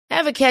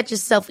Ever catch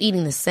yourself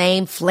eating the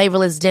same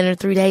flavorless dinner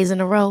 3 days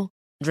in a row?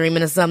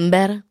 Dreaming of something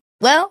better?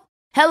 Well,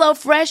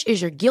 HelloFresh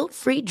is your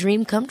guilt-free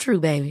dream come true,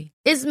 baby.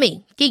 It's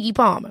me, Keke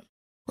Palmer.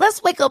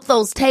 Let's wake up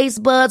those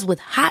taste buds with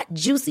hot,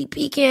 juicy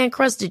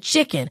pecan-crusted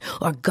chicken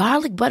or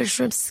garlic butter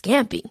shrimp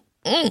scampi.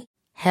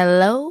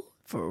 Hello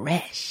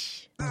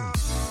Fresh.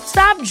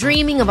 Stop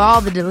dreaming of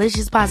all the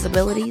delicious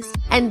possibilities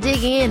and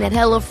dig in at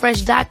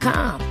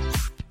HelloFresh.com.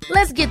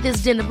 Let's get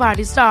this dinner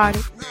party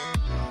started.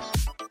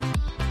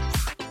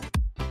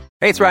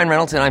 Hey, it's Ryan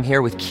Reynolds, and I'm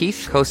here with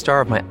Keith,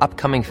 co-star of my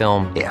upcoming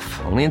film,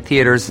 If, only in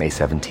theaters May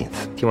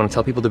 17th. Do you want to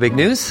tell people the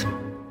big news?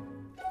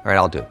 All right,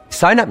 I'll do it.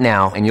 Sign up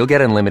now and you'll get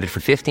unlimited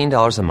for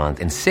 $15 a month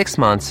and 6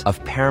 months of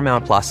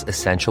Paramount Plus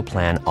Essential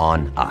Plan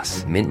on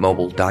us.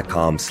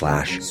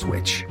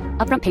 MintMobile.com/switch.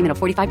 Upfront payment of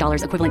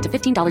 $45 equivalent to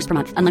 $15 per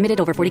month. Unlimited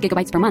over 40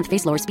 gigabytes per month.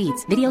 Face lower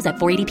speeds. Videos at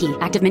 480p.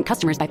 Active Mint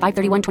customers by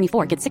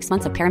 531.24 get 6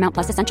 months of Paramount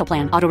Plus Essential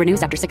Plan. Auto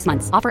renews after 6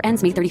 months. Offer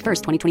ends May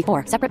 31st, 2024.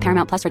 Separate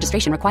Paramount Plus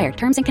registration required.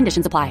 Terms and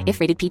conditions apply if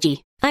rated PG.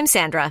 I'm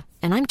Sandra,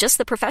 and I'm just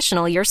the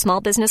professional your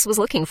small business was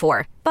looking for.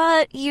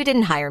 But you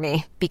didn't hire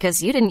me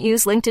because you didn't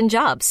use LinkedIn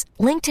Jobs.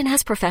 LinkedIn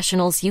has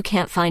professionals you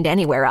can't find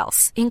anywhere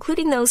else,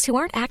 including those who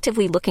aren't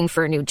actively looking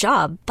for a new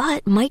job,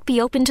 but might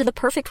be open to the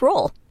perfect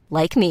role,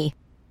 like me.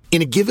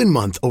 In a given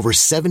month, over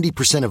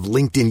 70% of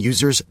LinkedIn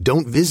users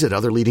don't visit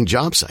other leading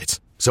job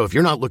sites. So if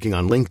you're not looking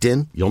on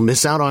LinkedIn, you'll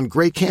miss out on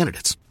great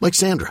candidates like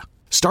Sandra.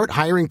 Start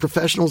hiring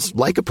professionals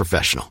like a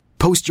professional.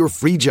 Post your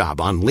free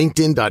job on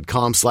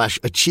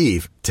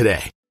linkedin.com/achieve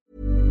today.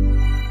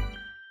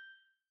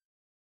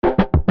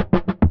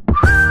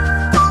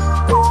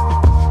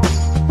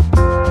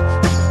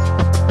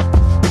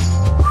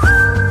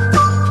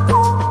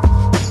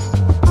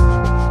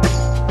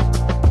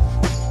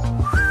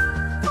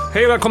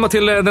 Hej och välkomna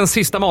till den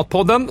sista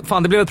matpodden.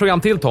 Fan, det blev ett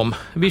program till, Tom.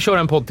 Vi kör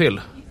en podd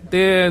till.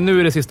 Nu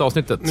är det sista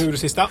avsnittet. Nu är det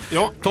sista,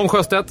 ja. Tom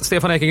Sjöstedt,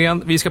 Stefan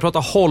Ekengren. Vi ska prata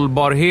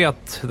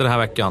hållbarhet den här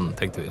veckan,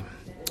 tänkte vi.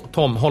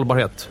 Tom,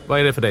 hållbarhet. Vad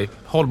är det för dig?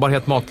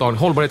 Hållbarhet matlagning,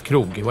 hållbarhet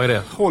krog. Vad är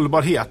det?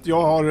 Hållbarhet. Det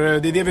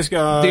är det vi ska...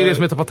 Det är det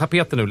som heter på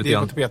tapeten nu lite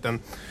grann. Det är på tapeten.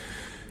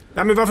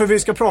 Nej, men varför vi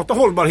ska prata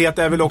hållbarhet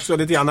är väl också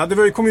lite grann. Det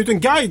har ju kommit ut en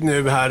guide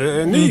nu här.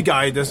 En ny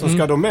guide som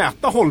ska då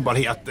mäta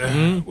hållbarhet.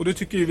 Och det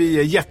tycker vi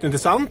är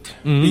jätteintressant.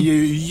 Vi är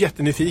ju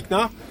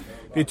jättenyfikna.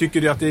 Vi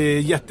tycker att det är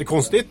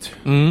jättekonstigt.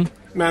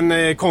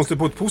 Men konstigt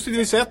på ett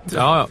positivt sätt.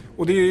 Ja.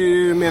 Och det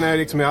menar jag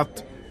liksom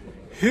att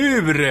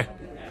hur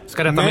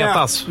ska detta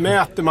mätas?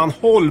 Mäter man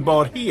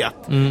hållbarhet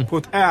på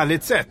ett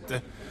ärligt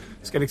sätt?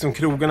 Ska liksom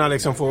krogarna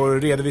liksom få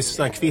redovisa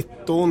sina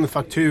kvitton,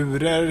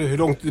 fakturer, hur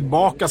långt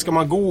tillbaka ska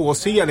man gå och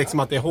se liksom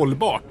att det är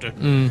hållbart?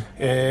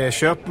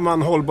 Köper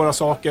man hållbara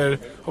saker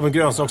av en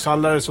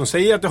grönsakshandlare som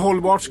säger att det är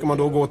hållbart, ska man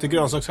då gå till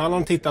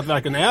grönsakshandlaren och titta att det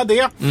verkligen är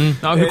det?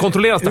 Ja, hur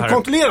kontrolleras det här? Hur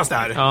kontrolleras det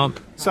här? Ja.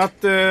 Så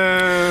att,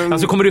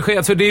 alltså kommer det ske,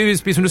 alltså det är ju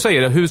precis som du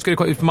säger, hur ska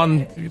det,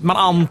 man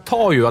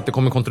antar ju att det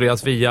kommer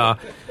kontrolleras via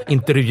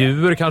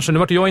intervjuer kanske. Nu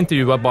vart jag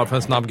intervjuad bara för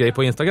en snabb grej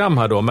på Instagram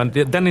här då, men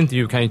den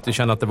intervju kan jag inte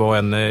känna att det var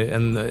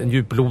en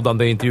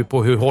djuplodande intervju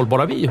på hur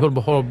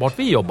hållbart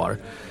vi jobbar.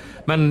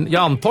 Men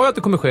jag antar att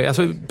det kommer ske,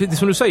 alltså, precis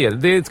som du säger,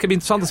 det ska bli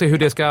intressant att se hur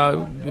det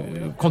ska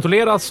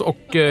kontrolleras och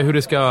hur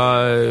det ska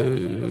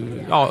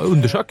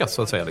undersökas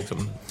så att säga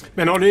liksom.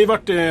 Men har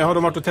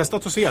de varit och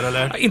testat hos er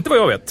eller? Inte vad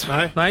jag vet.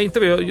 Nej, inte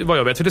vad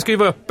jag vet. För det ska ju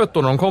vara öppet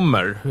då när de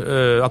kommer,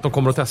 att de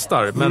kommer och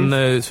testar.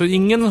 Men så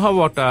ingen har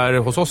varit där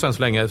hos oss än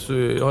så länge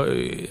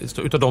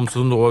utav de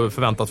som då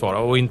förväntas vara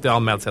och inte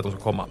anmält sig att de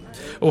ska komma.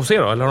 Och se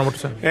då, eller har de varit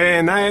och se?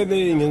 Nej, det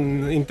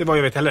är inte vad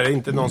jag vet heller.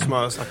 Inte någon som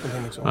har sagt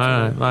någonting liksom.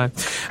 Nej.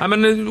 Ja,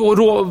 men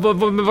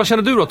vad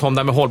känner du då, Tom,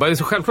 där med hållbarhet?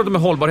 Så självklart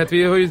med hållbarhet,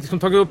 vi har ju liksom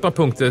tagit upp några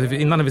punkter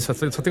innan vi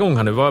satt igång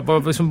här nu. Vad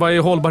är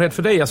hållbarhet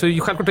för dig? Alltså,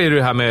 självklart är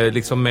det här med,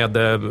 liksom med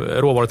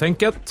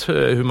råvarutänket,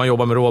 hur man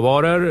jobbar med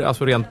råvaror,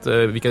 alltså rent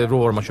vilka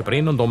råvaror man köper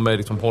in, om de är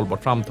liksom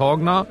hållbart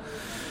framtagna.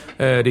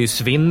 Det är ju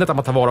svinnet att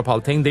man tar vara på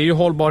allting. Det är ju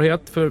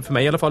hållbarhet för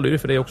mig i alla fall. Det är det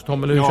för dig också,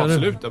 Tom, eller hur känner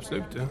du?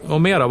 Absolut.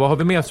 Och mera, vad har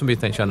vi mer som vi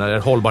känner är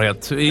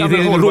hållbarhet? I det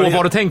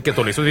råvarutänket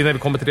då, liksom, när vi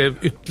kommer till det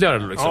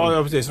ytterligare. Liksom.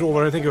 Ja, precis.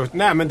 Råvarutänket.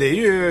 Nej, men det är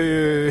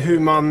ju hur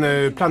man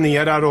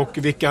planerar och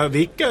vilka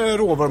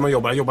råvaror man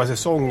jobbar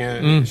säsong.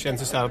 Känns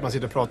det så här att man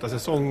sitter och pratar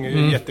säsong.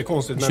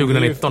 Jättekonstigt. Men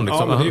 2019 det är ju,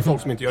 liksom. Ja, men det är ju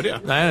folk som inte gör det.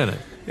 Nej.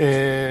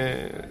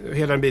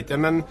 Hela den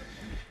biten. Men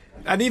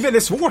det är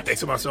väldigt svårt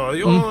liksom. Alltså.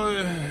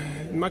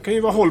 Man kan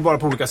ju vara hållbar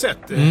på olika sätt.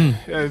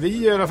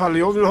 Vi i alla fall,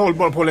 jag vill vara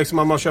hållbar på liksom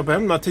att man köper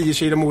hem de här 10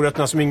 kilo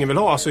morötterna som ingen vill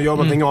ha, så gör man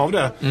någonting av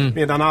det.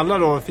 Medan alla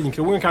då,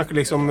 finkrogen kanske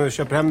liksom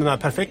köper hem den här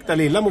perfekta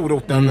lilla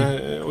moroten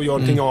och gör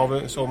någonting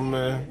av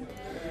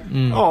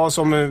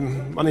som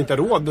man inte har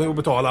råd att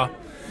betala.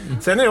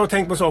 Sen har jag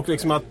tänkt på saker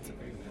liksom att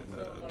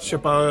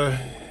köpa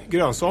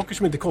grönsaker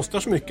som inte kostar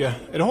så mycket,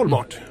 är det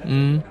hållbart?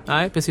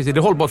 Nej, precis. Är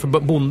det hållbart för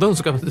bonden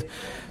så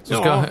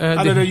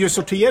eller just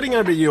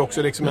sorteringar blir ju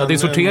också liksom det är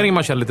sortering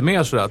man känner lite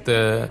mer så att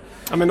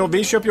ja, men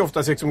vi köper ju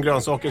oftast liksom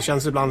grönsaker,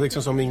 känns ibland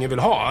liksom som ingen vill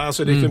ha.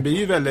 Alltså det blir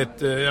ju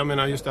väldigt, jag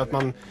menar just det att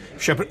man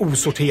köper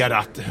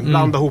osorterat,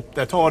 blanda ihop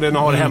det, ta det och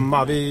ha det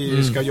hemma.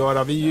 Vi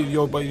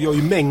gör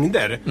ju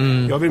mängder.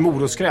 Jag vill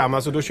morotskräm,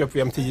 alltså då köper vi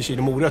hem 10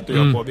 kilo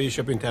morötter på. Vi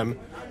köper inte hem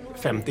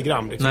 50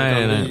 gram liksom.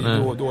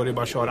 Då är det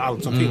bara att köra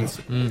allt som finns.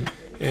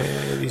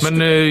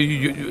 Men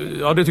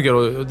ja, det tycker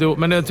jag då.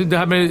 Men det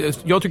här med,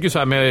 jag tycker så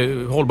här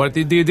med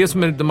hållbarhet, det är det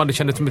som man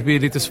känner som det blir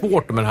lite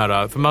svårt med den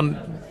här, för man,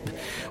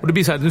 och det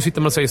blir så här, nu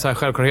sitter man och säger så här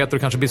självklarheter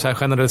och kanske blir så här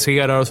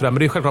generaliserar och så där, men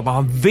det är självklart att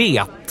man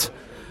vet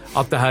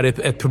att det här är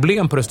ett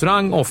problem på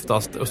restaurang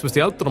oftast, och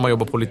speciellt om man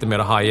jobbar på lite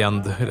mer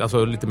high-end,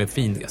 alltså lite mer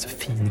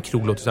fin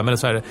krog, men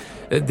så här,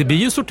 det blir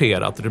ju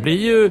sorterat, det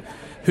blir ju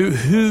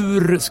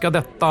hur ska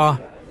detta,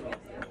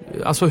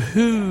 alltså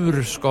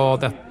hur ska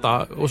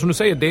detta, och som du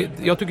säger,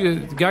 jag tycker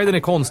guiden är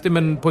konstig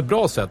men på ett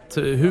bra sätt.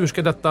 Hur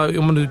ska detta,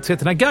 om man nu ser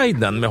till den här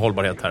guiden med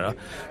hållbarhet här,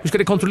 hur ska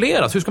det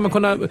kontrolleras? Hur ska man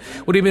kunna,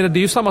 och det är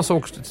ju samma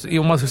sak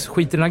om man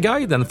skiter i den här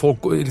guiden, folk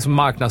liksom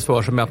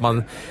marknadsför sig med att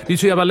man, det är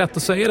så jävla lätt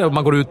att säga det om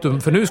man går ut,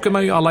 för nu ska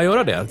man ju alla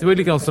göra det. Det var ju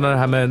likadant som när det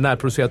här med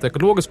närproducerat och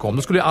ekologiskt kom,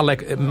 då skulle ju alla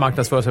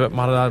marknadsföra sig att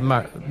man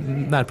hade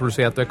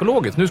närproducerat och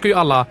ekologiskt. Nu ska ju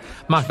alla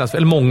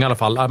eller många i alla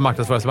fall,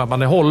 marknadsföra sig att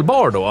man är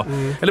hållbar då.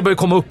 Eller börjar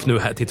komma upp nu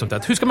här till sånt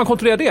där. Hur ska man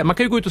kontrollera det? Man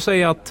kan ju gå ut och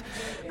säga att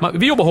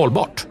vi jobbar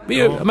hållbart.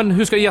 Men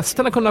hur ska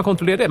gästerna kunna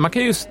kontrollera det? Man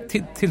kan ju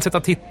tillsätta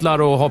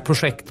titlar och ha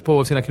projekt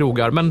på sina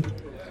krogar, men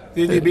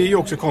det blir ju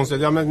också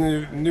konstigt. Ja,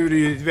 men nu är det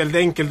ju väldigt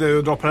enkelt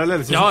att dra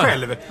paralleller till sig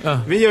själv. Ja.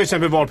 Vi har ju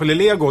exempel valt på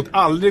Lego att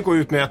aldrig gå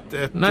ut med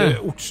ett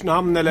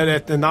ortsnamn eller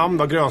ett namn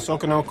var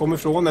grönsakerna kommer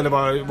ifrån eller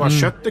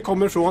var köttet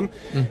kommer ifrån.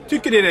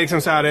 Tycker det är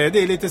liksom så här,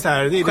 det är lite så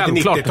här, det är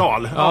lite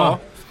 90-tal. Ja.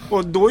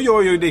 Och då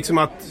gör ju liksom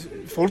att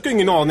folk har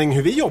ingen aning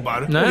hur vi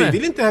jobbar. Och vi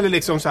vill inte heller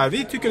liksom så här,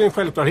 vi tycker det är en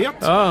självklarhet.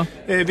 Ja.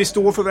 Vi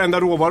står för varenda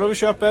råvara vi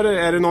köper.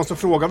 Är det någon som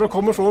frågar var det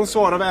kommer ifrån,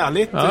 svarar vi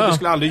ärligt. Ja. Vi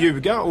skulle aldrig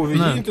ljuga. Och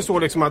vi är inte så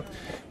liksom att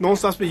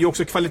någonstans blir ju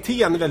också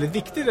kvaliteten väldigt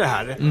viktig i det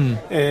här.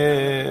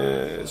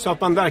 Så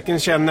att man verkligen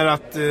känner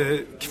att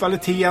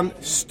kvaliteten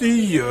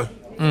styr ju.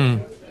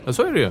 Ja,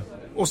 så är det ju.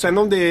 Och sen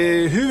om det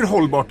är hur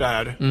hållbart det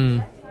är.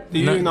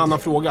 Det är ju en annan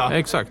fråga.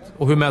 Exakt.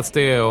 Och hur mäts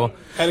det? Och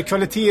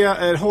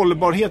är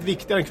hållbarhet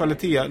viktigare än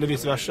kvalitet eller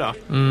vice versa?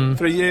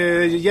 För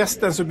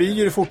gästen så blir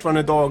ju det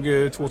fortfarande idag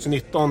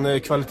 2019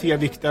 kvalitet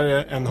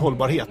viktigare än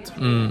hållbarhet.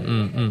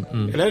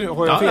 Eller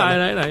har jag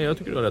fel? Nej, jag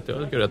tycker du har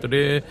rätt. Och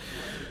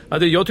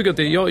det jag tycker att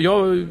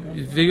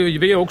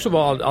vi har också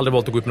aldrig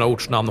valt att gå ut med några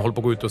ortsnamn och hålla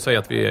på att gå ut och säga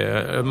att vi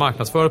är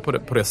marknadsför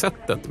på det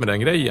sättet med den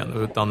grejen.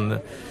 Utan,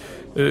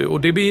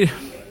 och det blir...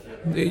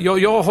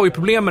 Jag har ju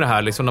problem med det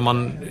här liksom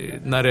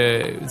sen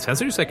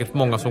är det säkert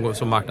många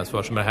som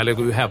marknadsför sig med det här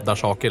eller hävdar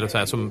saker eller så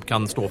här, som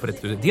kan stå för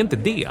det. Det är inte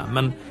det,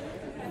 men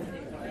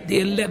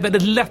det är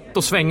väldigt lätt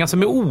att svänga sig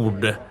med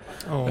ord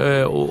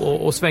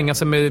och svänga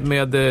sig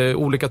med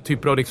olika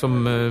typer av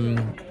liksom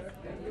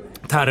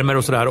termer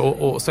och sådär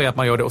och säga att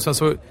man gör det och sen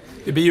så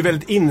det blir ju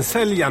väldigt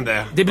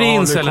insäljande. Det blir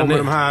insäljande. Nu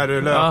kommer de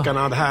här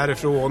lökarna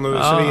härifrån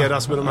och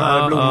serveras med de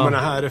här blommorna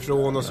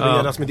härifrån och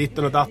serveras med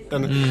ditten och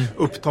datten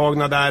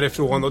upptagna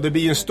därifrån. Och det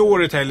blir ju en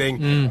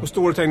storytelling. Och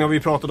storytelling har vi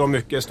pratat om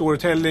mycket.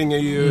 Storytelling är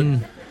ju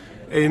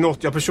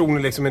något jag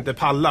personligen liksom inte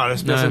pallar.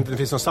 Speciellt inte det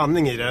finns någon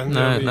sanning i det. Det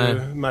har vi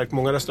ju märkt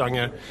många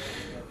restauranger.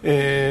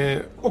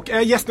 Och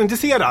är gästen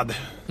intresserad?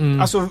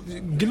 Alltså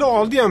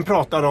gladligen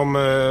pratar om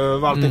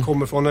var allting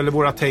kommer från eller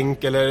våra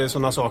tänk eller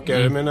sådana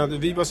saker. Men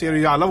vi baserar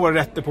ju alla våra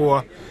rätter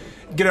på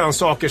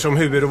grönsaker som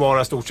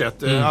huvudråvara stort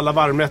sett. Alla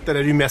varmrätter är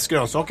det ju mest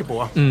grönsaker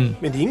på. Men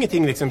det är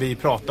ingenting liksom vi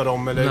pratar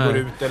om eller går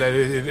ut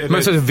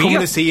eller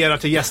kommunicerar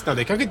till gästerna.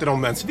 Det kanske inte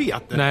de ens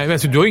vet. Nej, men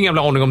du har ingen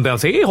jävla aning om det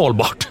ens är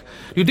hållbart.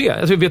 Det är ju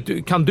det. Alltså,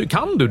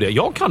 kan du det?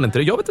 Jag kan inte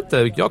det. Jag vet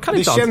inte. Jag kan det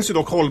inte känns ju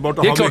dock hållbart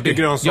att ha mycket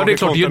grönsaker. Ja, det är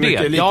klart det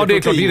är det. Ja, det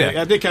är klart det är det.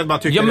 Ja, det kan jag bara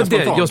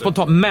tycka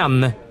spontant.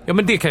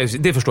 Men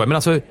det förstår jag. Men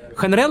alltså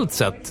generellt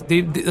sett,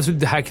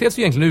 det här krävs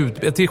ju egentligen ut.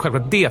 Det är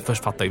självklart det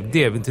författar ju.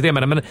 Det är inte det,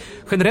 men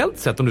generellt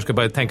sett om du ska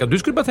börja tänka, du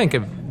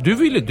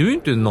är ju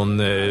inte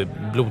någon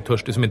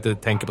blodtörstig som inte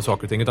tänker på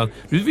saker och ting, utan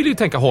du vill ju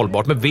tänka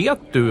hållbart, men vet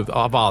du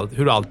av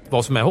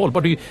vad som är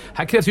hållbart?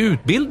 Här krävs ju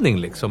utbildning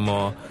liksom.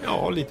 Och,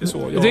 ja, lite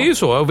så. Ja. Det är ju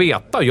så att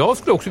veta. Jag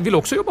vill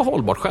också jobba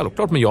hållbart,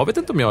 självklart, men jag vet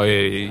inte om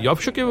jag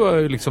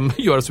försöker liksom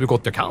göra så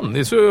gott jag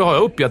kan. Så har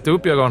jag uppgett i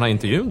den här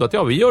intervjun då,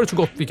 att vi gör det så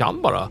gott vi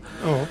kan bara.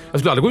 Ja. Jag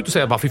skulle aldrig gå ut och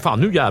säga bara, fy fan,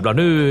 nu jävlar,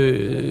 nu...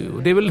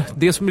 Det är väl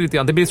det som är lite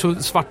grann, det blir så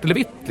svart eller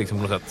vitt liksom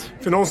på något sätt.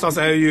 För någonstans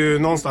är ju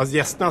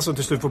gästerna som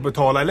till slut får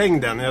betala i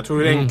längden. Jag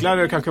tror det är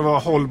enklare kanske vara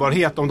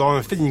hållbarhet om du har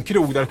en fin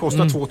krog där det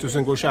kostar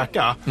 2000 går att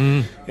käka.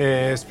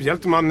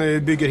 Speciellt om man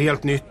bygger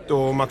helt nytt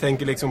och man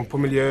tänker liksom på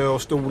miljö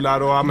och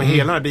stolar och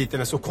hela den här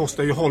biten, så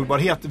kostar ju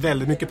hållbarhet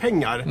väldigt mycket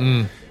pengar.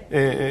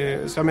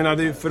 Så jag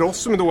menar, för oss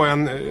som är då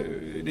en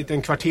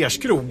liten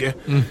kvarterskrog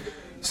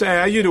så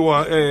är ju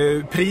då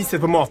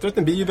priset på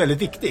maträtten blir ju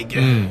väldigt viktig.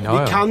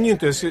 Vi kan ju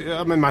inte,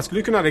 men man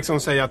skulle kunna liksom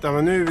säga att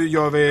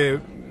nu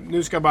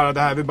nu ska bara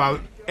det här, vi bara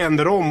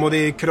ändrar om och det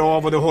är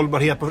krav och det är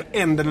hållbarhet på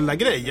varenda lilla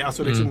grej.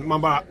 Alltså liksom,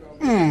 man bara...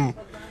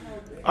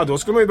 Ja, då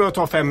skulle man ju behöva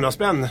ta 500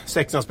 spänn,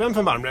 600 spänn för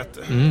en varmrätt.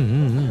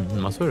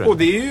 Och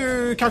det är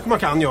ju kanske man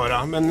kan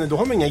göra, men då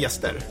har man inga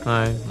gäster.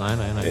 Nej.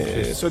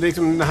 Så det är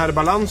liksom, den här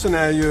balansen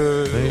är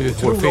ju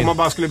otrolig om man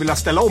bara skulle vilja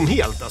ställa om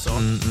helt. Alltså.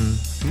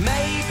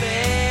 Maybe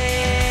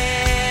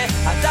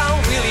I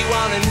don't really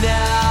wanna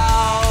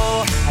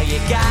know how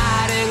your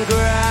garden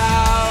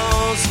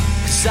grows,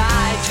 'cause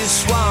I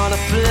just wanna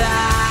fly.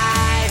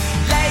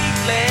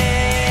 Lately,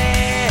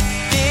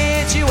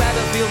 did you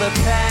ever feel the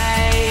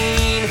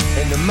pain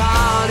in the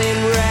morning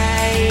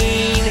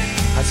rain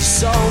as it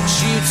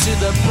soaks you to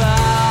the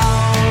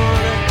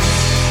bone?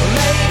 Well,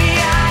 maybe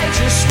I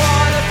just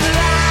wanna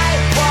fly,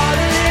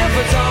 wanna live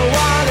but don't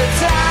wanna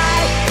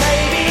die.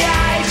 Maybe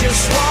I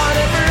just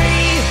wanna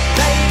breathe,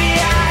 maybe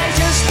I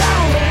just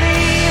don't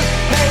believe.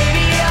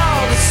 Maybe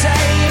you're the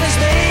same as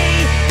me,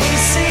 we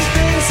see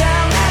things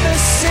I'll never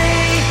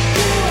see.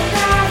 You and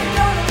I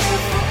gonna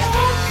live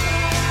forever.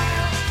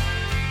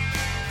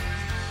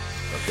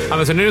 Ja,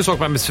 men sen är det en sak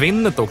med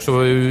svinnet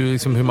också,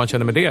 liksom hur man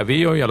känner med det.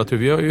 Vi har ju alla tur,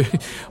 vi har ju,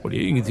 och det är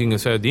ju ingenting,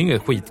 så det är ingen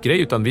skitgrej,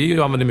 utan vi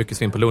använder mycket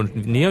svinn på lunch.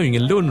 Ni har ju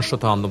ingen lunch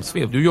att ta hand om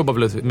svinn. Du jobbar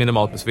väl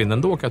minimalt med svinn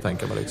ändå, kan jag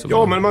tänka mig. Liksom.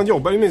 Ja, men man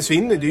jobbar ju med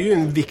svinn, det är ju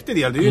en viktig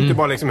del. Det är ju inte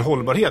bara liksom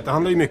hållbarhet, det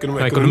handlar ju mycket om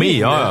ekonomi.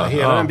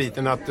 Hela den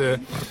biten att...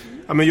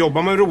 Ja, men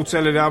jobbar man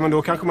rotceller, ja, men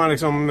då kanske man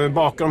liksom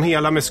bakar dem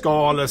hela med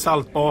skal,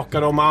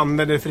 saltbakar dem,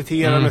 använder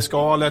friterar med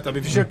skalet. Ja,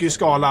 vi försöker ju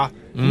skala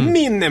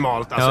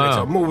minimalt. Alltså,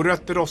 liksom.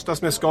 Morötter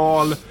rostas med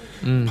skal,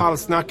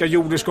 palsnackar,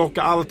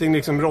 jorderskocka, allting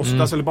liksom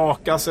rostas eller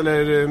bakas.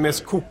 Eller med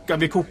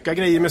vi kokar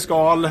grejer med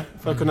skal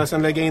för att kunna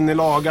sen lägga in i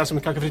lagar som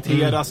kanske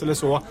friteras eller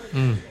så.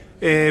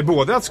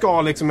 Både att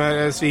skal liksom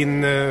är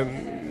svinn...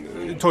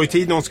 tar ju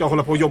tid när de ska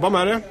hålla på och jobba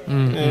med det.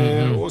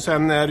 Och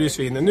sen är det ju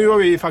svinnen. Nu har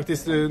vi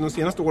faktiskt, de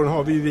senaste åren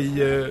har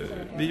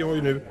vi har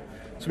ju nu,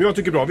 som jag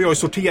tycker är bra, vi har ju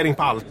sortering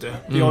på allt.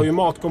 Vi har ju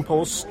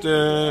matkompost,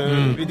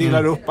 vi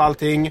delar upp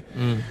allting.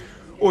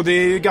 Och det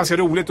är ju ganska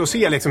roligt att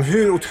se liksom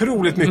hur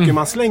otroligt mycket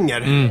man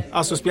slänger.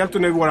 Alltså speciellt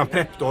under våran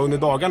prepp då, under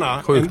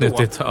dagarna. Sjukt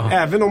nyttigt,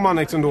 även om man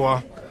liksom då...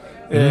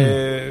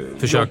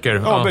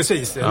 försöker. Ja,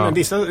 precis. Men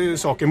vissa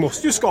saker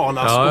måste ju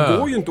skalas och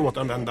går ju inte att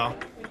återanvända.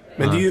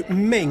 Men det är ju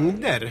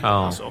mängder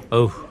alltså.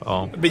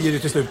 Blir det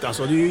till slut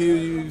alltså. Det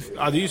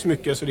är ju så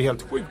mycket så det är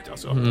helt sjukt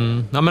alltså.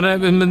 Ja,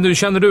 men du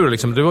känner du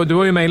liksom, du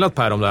har ju mejlat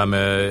Per om det här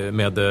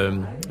med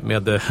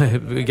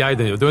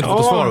guiden. Du har inte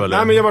fått svar eller?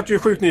 Nej, men jag var ju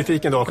sjukt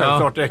nyfiken då,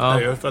 självklart direkt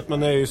ju, för att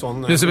man är ju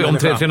sån. Nu ser vi om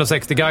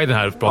 360 guiden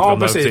här pratar vi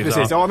om.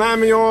 Precis. Ja, nej,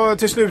 men jag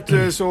till slut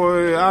så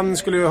han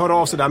skulle ju höra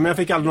av sig där, men jag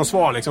fick aldrig något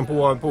svar liksom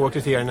på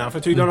kriterierna. För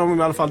tydligen har de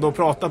i alla fall då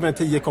pratat med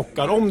 10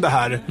 kockar om det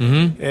här.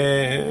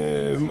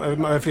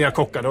 Flera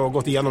kockar och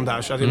gått igenom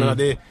där, så att jag menar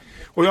det.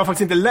 Och jag har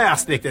faktiskt inte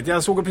läst riktigt.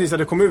 Jag såg precis att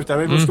det kom ut där,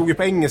 men det stod ju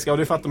på engelska och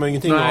det fattar man ju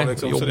ingenting av.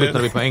 Liksom, jobbigt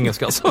när det är på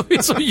engelska. Alltså, det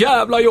är så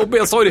jävla jobbigt.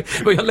 Jag sa det,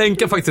 och jag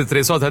länkar faktiskt till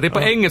det. Så att det är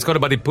på engelska och det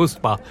bara ditt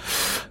pust bara.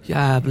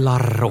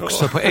 Jävlar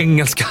också på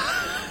engelska.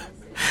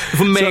 Du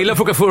får mejla och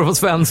få det på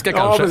svenska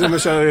kanske. Ja, precis. Man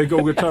kör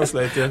Google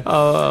Translate.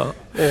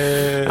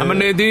 Ja, men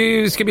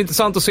det ska bli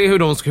intressant att se hur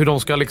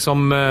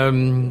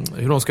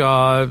de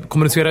ska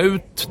kommunicera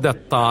ut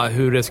detta,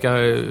 hur det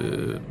ska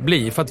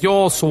bli. För att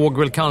jag såg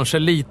väl kanske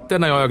lite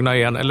när jag ögnade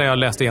igen, eller jag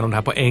läste igenom det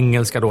här på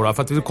engelska då.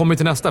 För att vi kommer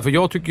till nästa, för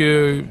jag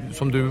tycker,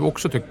 som du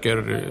också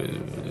tycker,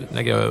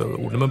 lägger jag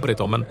orden på det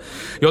då, men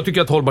jag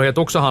tycker att hållbarhet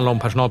också handlar om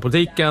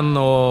personalpolitiken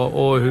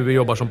och hur vi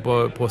jobbar som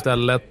på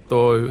stället,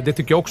 och det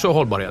tycker jag också är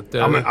hållbarhet.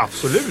 Ja, men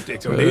absolut.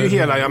 Liksom. Det är ju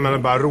hela, jag menar,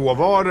 bara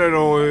råvaror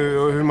och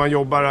hur man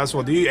jobbar,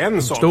 alltså, det är ju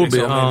en sak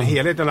liksom.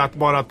 Helheten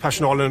att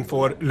personalen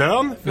får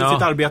lön för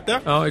sitt arbete.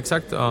 Ja,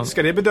 exakt. Ja.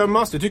 Ska det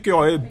bedömas? Det tycker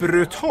jag är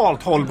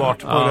brutalt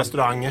hållbart på en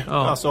restaurang.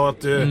 Alltså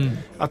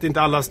att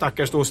inte alla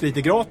stackare står och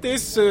sliter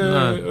gratis.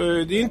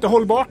 Det är inte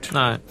hållbart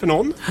för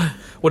någon.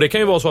 Och det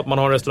kan ju vara så att man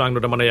har en restaurang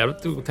där man är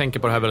jävligt tänker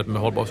på det här väldigt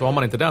med hållbart, så har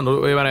man inte den.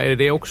 Och jag menar, är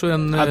det också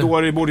en... Ja,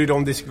 då borde ju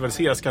de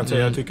diskvalificeras, kan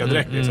jag tycka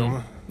direkt liksom.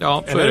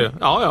 Ja, så är det.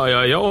 Ja,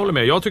 jag håller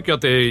med. Jag tycker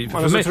att det är...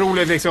 Man är så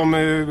otroligt liksom,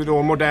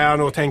 då,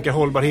 modern och tänker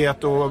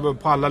hållbarhet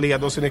och på alla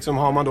led, och så liksom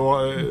har man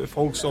då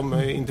folk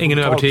som inte... Ingen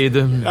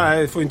övertid.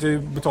 Nej, får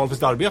inte betalt för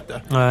sitt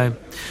arbete. Nej.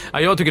 Ja,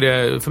 jag tycker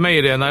det, för mig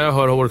är det, när jag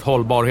hör ordet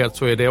hållbarhet,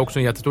 så är det också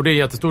en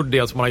jättestor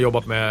del som man har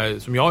jobbat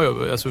med, som jag,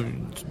 alltså,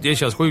 det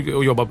känns sjukt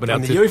att jobba med det.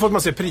 Ni har ju fått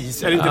massa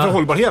pris, eller inte för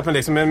hållbarhet, men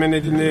liksom, men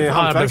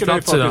hantverket har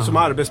ju fått det som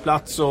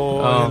arbetsplats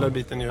och hela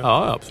biten ju.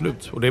 Ja,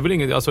 absolut. Och det är väl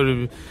inget, alltså...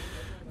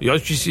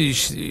 Jag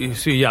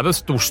ser jävligt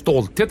stor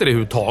stolthet i det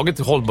överhuvudtaget.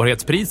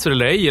 Hållbarhetspriser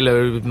eller ej,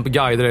 eller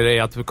guider eller ej,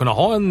 att kunna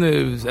ha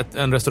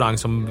en restaurang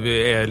som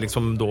är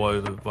liksom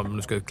då, vad man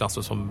nu ska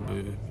klassa som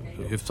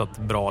hyfsat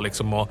bra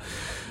liksom,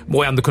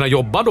 och ändå kunna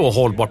jobba då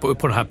hållbart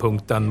på den här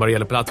punkten vad det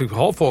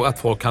gäller att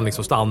folk kan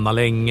liksom stanna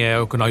länge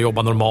och kunna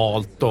jobba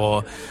normalt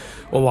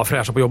och vara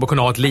fräscha på jobb och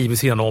kunna ha ett liv i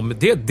sidan om.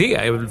 Det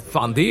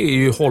är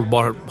ju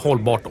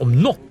hållbart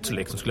om något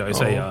liksom, skulle jag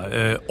säga.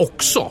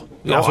 Också.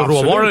 Ja, alltså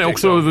absolut, råvaran är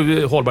också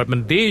hållbart,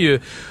 men det är ju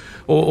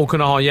Och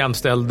kunna ha ett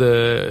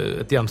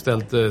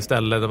jämställt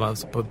ställe där man,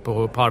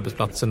 på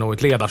arbetsplatsen, och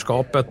ett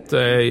ledarskapet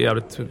är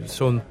jävligt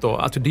sunt.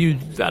 Och, alltså det är ju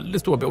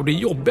väldigt stora, och det är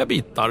jobbiga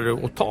bitar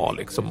att ta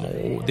liksom,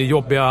 och det är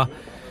jobbiga.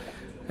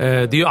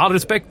 Det är ju all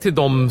respekt till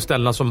de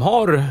ställena som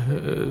har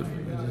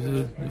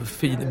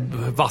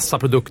vassa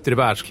produkter i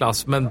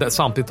världsklass, men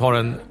samtidigt har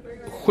en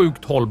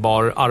sjukt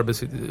hållbar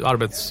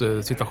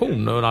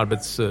arbetssituation och en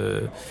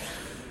arbetsmiljö,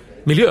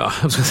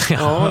 ska jag säga.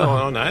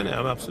 Ja, nej,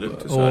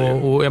 absolut.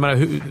 Och jag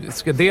menar,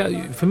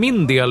 för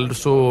min del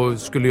så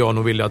skulle jag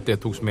nog vilja att det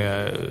togs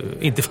med,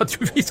 inte för att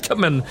vi ska,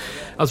 men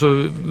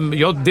alltså,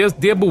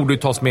 det borde ju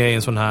tas med i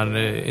en sån här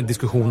en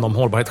diskussion om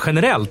hållbarhet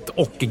generellt,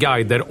 och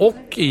guider,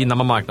 och när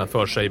man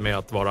marknadsför sig med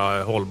att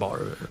vara hållbar.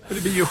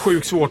 Det blir ju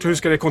sjukt svårt. Hur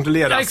ska det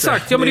kontrolleras? Ja,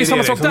 exakt. Ja, men det är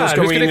samma sak där. Då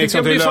ska man in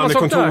liksom till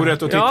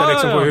lönekontoret och titta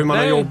liksom på hur man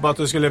har jobbat,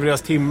 och det ska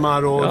levereras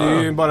timmar, och det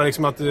är ju bara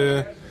liksom att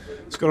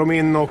ska de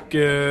in och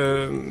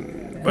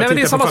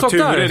titta på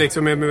fakturer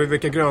liksom, med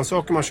vilka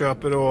grönsaker man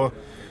köper. Och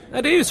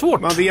nej, det är ju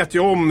svårt. Man vet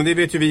ju det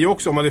vet ju vi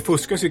också om, att det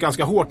fuskas ju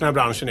ganska hårt den här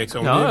branschen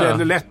liksom. Det är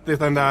väldigt lätt att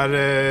den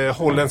där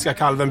holländska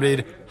kalven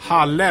blir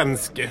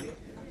halländsk.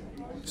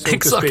 So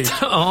exakt,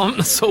 ja,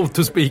 so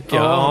to speak.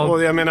 Ja,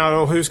 och jag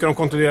menar, hur ska de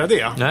kontrollera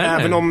det?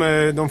 Även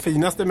om de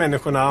finaste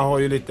människorna har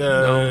ju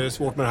lite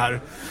svårt med det här.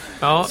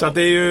 Ja. Så att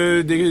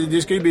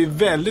det ska ju bli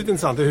väldigt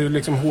intressant hur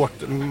liksom hårt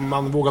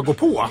man vågar gå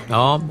på.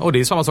 Ja, och det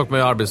är samma sak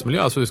med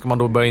arbetsmiljö. Så ska man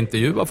då börja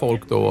intervjua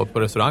folk då på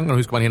restauranger, och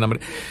hur ska man hinna med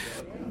det?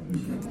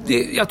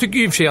 Jag tycker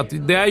i och för sig att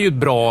det är ju ett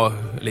bra,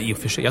 eller i och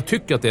för sig, jag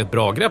tycker att det är ett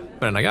bra grepp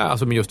med den här guiden,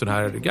 alltså med just den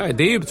här guiden.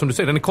 Det är ju som du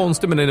säger, den är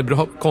konstig, men den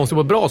är konstig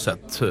på ett bra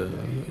sätt.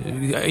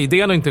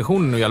 Idén och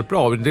intentionen är jävligt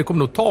bra. Det kommer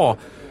nog ta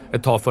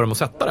ett tag för dem att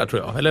sätta det,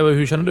 tror jag. Eller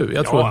hur känner du?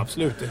 Jag tror...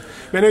 absolut.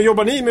 Men hur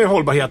jobbar ni med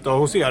hållbarhet då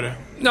hos er?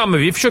 Ja, men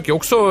vi försöker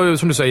också,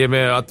 som du säger,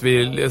 med att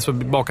vi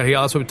bakar hela,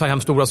 alltså tar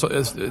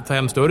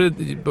hem större,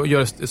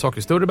 gör saker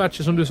i större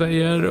batcher, som du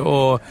säger,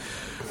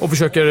 och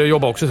försöker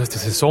jobba också till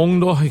säsong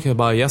då,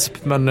 bara gäsp,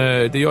 men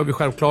det gör vi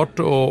självklart,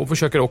 och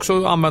försöker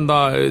också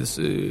använda,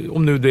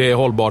 om nu det är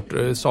hållbart,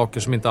 saker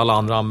som inte alla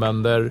andra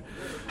använder.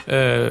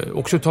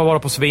 Också ta vara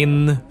på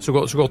svinn så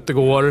gott det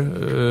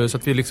går, så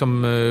att vi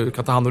liksom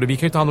kan ta hand om det. Vi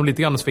kan ju ta hand om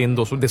lite grann svinn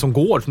då, så det som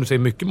går, som du säger,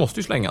 mycket måste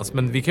ju slängas,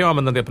 men vi kan ju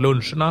använda det på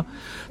luncherna,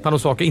 ta hand om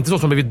saker, inte så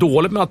som vi är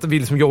dåligt med att vi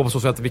liksom jobbar på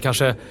så att vi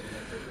kanske,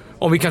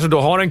 om vi kanske då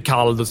har en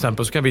kall till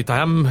exempel, så kan vi ta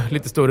hem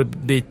lite större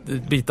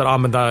bitar och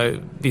använda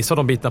vissa av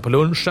de bitarna på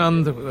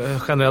lunchen,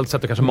 generellt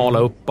sett, och kanske mala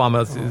upp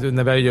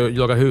när vi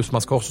jagar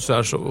husmanskost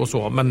och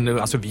så. Men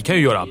alltså, vi kan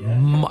ju göra,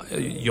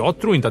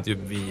 jag tror inte att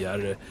vi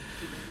är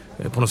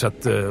på något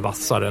sätt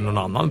vassare än någon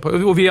annan.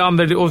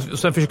 Och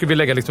sen försöker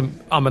vi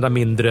använda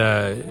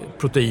mindre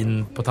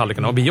protein på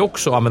tallrikarna. Och vi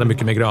också använder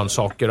mycket med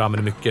grönsaker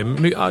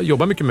och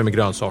jobbar mycket med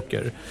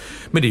grönsaker.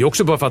 Men det är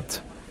också bara för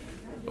att,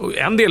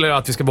 en del är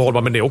att vi ska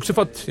behålla, men det är också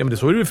för att, ja, men det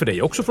så är det för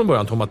dig också från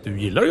början, Tom, att du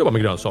gillar att jobba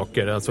med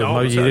grönsaker. Alltså,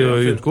 man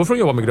utgår från att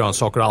jobba med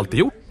grönsaker och alltid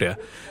gjort det.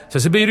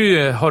 Sen så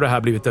har det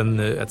här blivit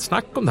ett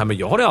snack om det här, men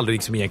jag har aldrig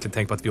liksom egentligen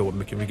tänkt på att vi jobbar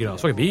mycket med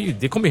grönsaker.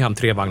 Det kommer ju hem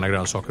 3 vagnar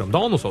grönsaker om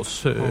dagen hos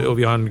oss. Och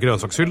vi har en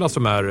grönsakshylla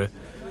som är,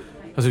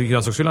 alltså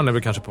grönsakshyllan är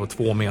väl kanske på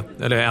 2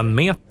 meter eller 1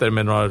 meter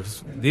med några,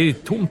 det är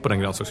tomt på den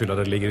grönsakshyllan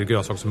där det ligger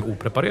grönsaker som är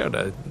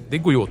opreparerade. Det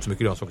går ju åt så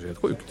mycket grönsaker, det är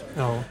helt sjukt.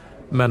 Ja.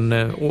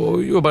 Men,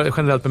 och jobbar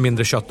generellt med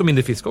mindre kött och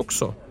mindre fisk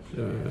också.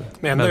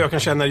 Men jag kan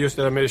känna just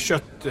det där med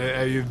kött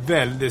är ju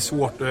väldigt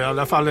svårt. I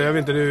alla fall, jag vet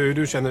inte hur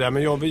du känner det,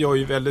 men jag har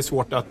ju väldigt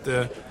svårt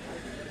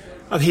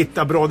att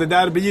hitta bra. Det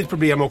där blir ett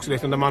problem också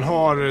liksom, när man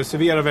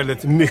serverar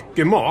väldigt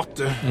mycket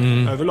mat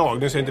överlag.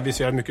 Nu säger inte vi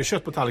serverar mycket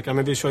kött på tallriken,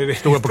 men vi kör ju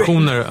stora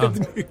portioner,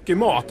 väldigt mycket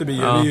mat. Det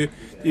blir ju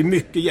det är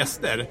mycket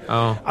gäster.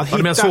 Ja. Att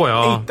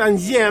hitta en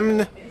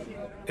jämn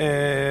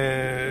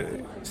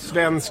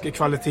svensk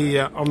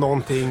kvalitet av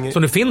någonting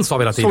som det finns av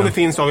hela tiden. Som det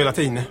finns av hela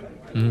tiden.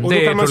 Och då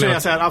kan man säga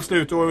så här,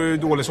 absolut, då är du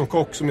dålig som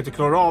kock som inte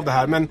klarar av det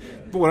här. Men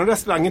vår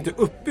restaurang är inte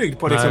uppbyggd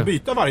på att liksom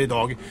byta varje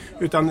dag.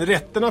 Utan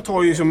rätterna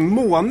tar ju som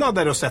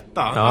månader att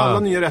sätta. Ja. Alla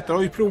nya rätter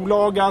har ju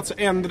provlagats,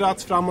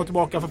 ändrats fram och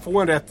tillbaka för att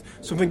få en rätt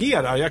som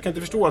fungerar. Jag kan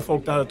inte förstå att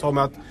folk där tar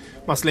med att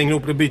man slänger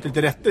ihop och byter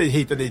lite rätter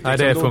hit och dit. Nej,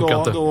 det funkar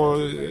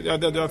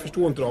inte. Jag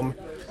förstår inte dem.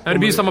 Nej, det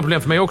blir samma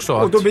problem för mig också.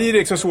 Och då blir det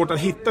liksom svårt att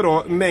hitta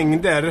då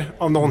mängder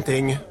av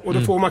någonting. Och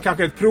då får man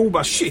kanske ett prov,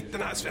 bara shit,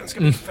 den här svenska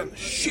biffen,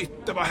 shit,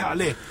 det var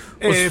härligt.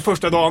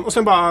 Första dagen, och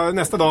sen bara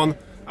nästa dagen,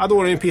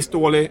 då är den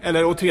pissdålig.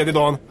 Eller och tredje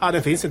dagen,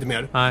 den finns inte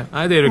mer. Nej,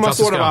 det är det klassiska. Man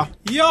står där bara,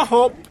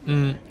 jaha,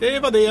 det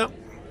var det.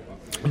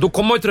 Då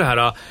kommer man ju till det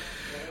här,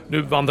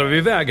 nu vandrar vi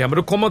iväg här, men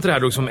då kommer man till det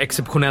här liksom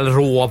exceptionell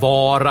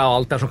råvara och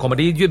allt där som kommer.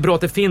 Det är ju bra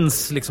att det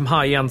finns liksom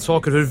high-end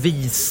saker, hur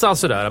visa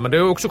sådär. Men det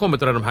har också kommit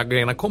till de här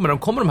grejerna.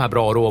 Kommer de här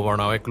bra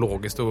råvarorna och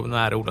ekologiskt och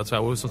närodlat så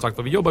här. Och som sagt,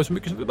 vi jobbar ju så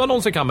mycket som vi bara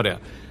någonsin kan med det.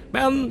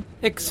 Men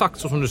exakt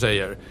så som du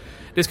säger.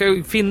 Det ska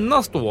ju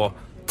finnas då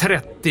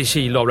 30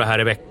 kilo av det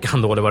här i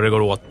veckan då, eller vad det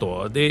går åt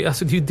då. Det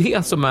är ju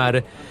det som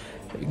är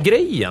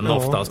grejen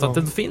oftast. Att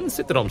det finns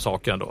inte de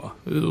sakerna då.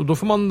 Och då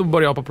får man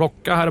börja på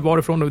plocka här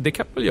varifrån, och det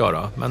kan man väl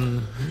göra.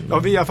 Men... Ja,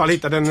 vi har i alla fall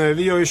hittat den.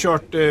 Vi har ju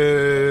kört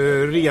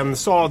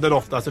rensadel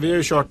ofta. Så vi har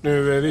ju kört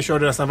nu, vi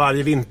körde nästan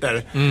varje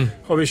vinter.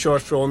 Har vi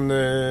kört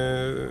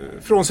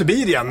från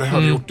Sibirien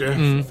har vi gjort det.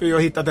 För jag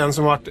har hittat den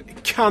som varit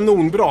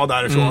kanonbra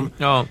därifrån.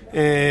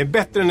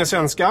 Bättre än den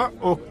svenska.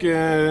 Och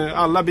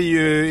alla blir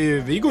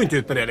ju, vi går inte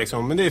ut med det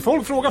liksom. Men det är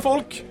folk, frågar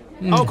folk.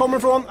 Ja, kommer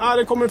ifrån? Ja,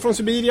 det kommer från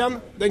Sibirien.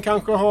 Den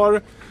kanske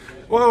har...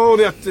 Och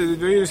det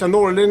är ju så här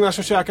norrlänningar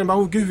som käkar,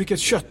 bara, gud vilket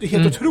kött, det är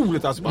helt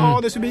otroligt alltså. Ja,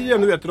 det är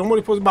Sibirien, du vet. De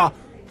håller på och bara,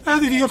 det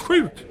är helt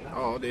sjukt.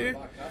 Ja,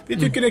 vi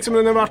tycker liksom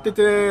den har varit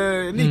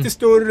lite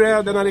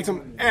större, den har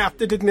liksom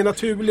ätit lite mer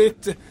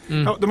naturligt.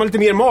 Ja, de har lite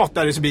mer mat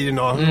där i Sibirien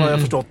då, har jag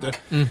förstått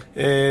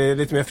det.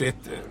 Lite mer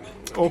fritt.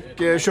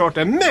 Och kört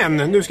den. Men,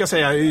 nu ska jag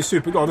säga, jag är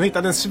superglad. De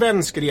hittade en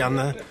svensk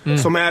ren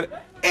som är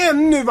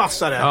ännu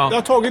vassare. Ja. Det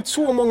har tagit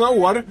så många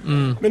år.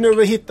 Men nu har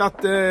vi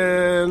hittat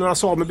några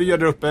samebyar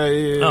där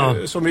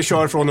uppe som vi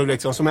kör från nu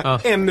liksom, som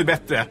är ännu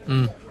bättre.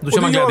 Då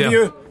och det gör vi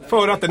ju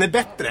för att den är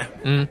bättre.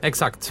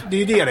 Exakt. Det är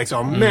ju det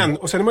liksom. Men,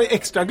 och sen är man ju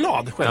extra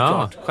glad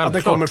självklart. Att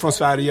den kommer från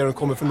Sverige och den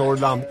kommer från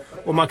Norrland.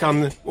 Och man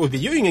kan, och vi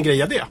gör ju ingen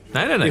grej av det.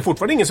 Nej. Det är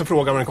fortfarande ingen som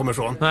frågar var den kommer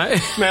ifrån.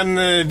 Nej. Men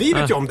vi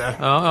vet ju om det.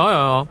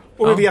 Ja.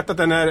 Och vi vet att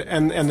den är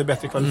en ännu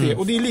bättre kvalitet.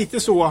 Och det är lite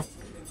så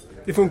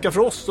det funkar för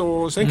oss.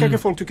 Och sen kanske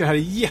folk tycker det här är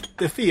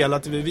jättefel,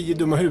 att vi är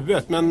dumma i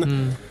huvudet.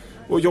 Men,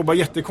 och jobbar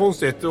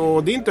jättekonstigt.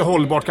 Och det är inte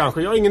hållbart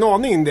kanske. Jag har ingen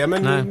aning om det.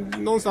 Men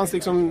någonstans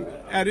liksom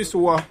är det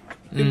så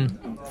det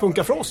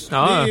funkar för oss. Det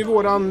är ju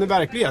våran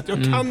verklighet.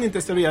 Jag kan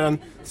inte servera en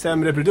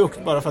sämre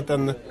produkt bara för att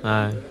den...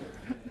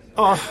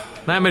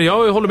 Nej, men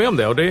jag håller med om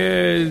det. Och det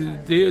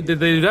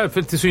är där,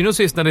 för till syvende och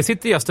sist när det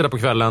sitter gäster där på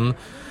kvällen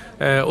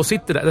och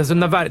sitter där, alltså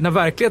när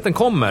verkligheten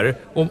kommer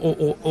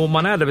och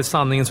man är där vid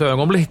sanningens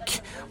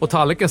ögonblick och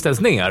tallriken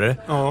ställs ner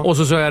och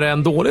så är det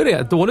en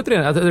dåligt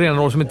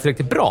renhåll som inte är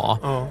riktigt bra.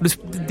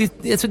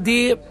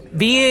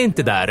 Vi är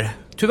inte där,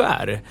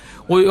 tyvärr.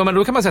 Och men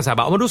då kan man säga så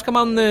här,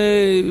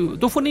 men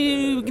då får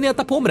ni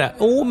gneta på med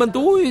det. Men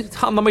då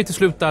hamnar man ju till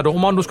slut där då,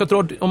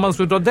 om man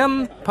ska dra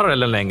den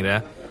parallellen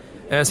längre.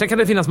 Sen kan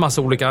det finnas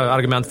massa olika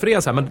argument för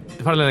det, så här, men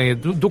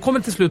parallellen, då kommer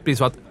det till slut bli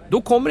så att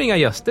då kommer inga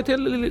gäster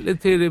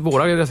till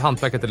våra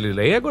hantverkare, till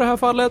Lilla Ego i det här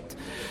fallet.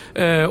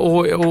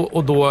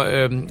 Och då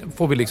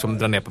får vi liksom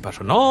dra ner på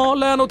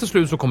personalen och till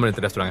slut så kommer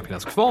inte restaurangen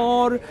finnas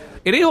kvar.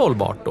 Är det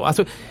hållbart då?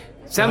 Alltså,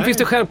 sen finns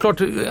det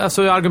självklart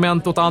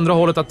argument åt andra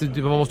hållet att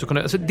man måste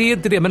kunna... Alltså, det är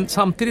inte det, men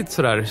samtidigt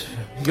sådär...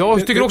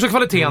 Jag tycker också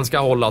kvaliteten ska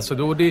hållas.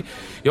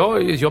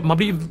 Man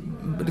blir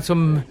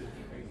liksom...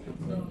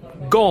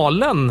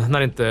 galen när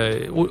det inte...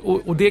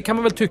 Och det kan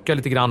man väl tycka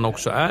lite grann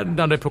också är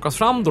när det plockas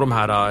fram då de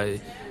här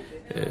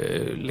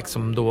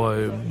liksom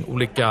då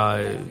olika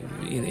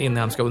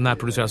inhemska och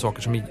närproducerade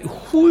saker som är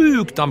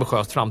sjukt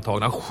ambitiöst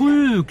framtagna.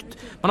 Sjukt!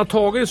 Man har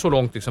tagit det så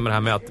långt liksom, med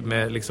det här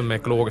med liksom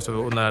ekologiskt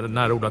och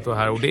närodlat och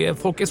här. Och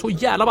folk är så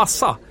jävla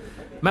vassa.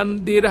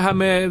 Men det är det här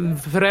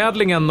med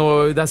förädlingen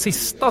och det här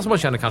sista som man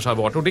känner kanske har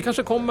varit. Och det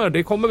kanske kommer,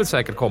 det kommer väl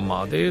säkert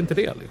komma. Det är inte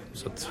det.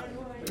 Så att...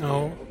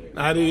 Ja.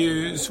 Nej, det är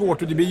ju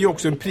svårt och det blir ju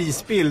också en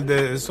prisbild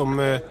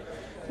som...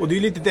 Och det är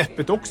ju lite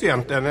deppigt också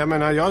egentligen. Jag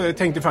menar, jag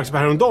tänkte faktiskt på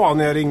häromdagen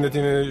när jag ringde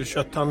till en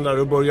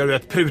kötthandlare och började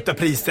pruta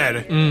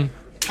priser.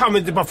 Kan vi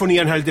inte bara få ner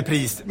den här lite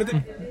pris? Men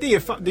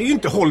det är ju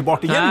inte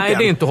hållbart egentligen. Nej,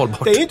 det är inte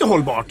hållbart. Det är inte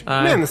hållbart.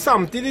 Nej. Men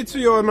samtidigt så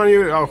gör man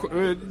ju... Ja,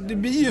 det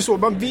blir ju så.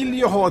 Man vill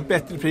ju ha ett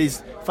bättre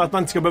pris för att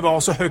man inte ska behöva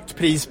ha så högt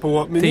pris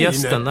på menyn.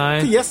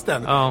 Till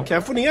gästen. Ja. Kan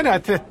jag få ner det här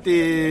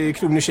 30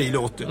 kronor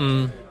kilot?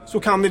 Så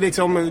kan vi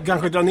liksom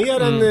kanske dra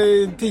ner en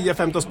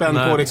 10-15 spänn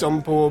på,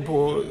 liksom,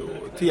 på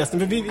till gästen.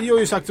 För vi har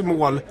ju sagt som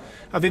mål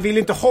att vi vill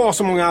inte ha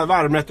så många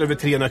varmrätter över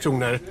 300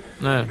 kronor.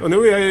 Nej. Och nu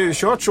har jag ju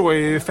kört så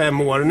i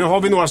 5 år. Nu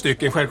har vi några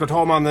stycken. Självklart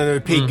har man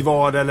en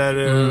piggvad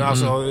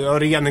eller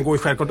renen går ju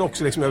självklart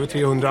också liksom över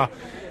 300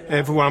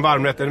 för våran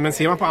varmrätter. Men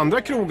ser man på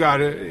andra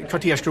krogar,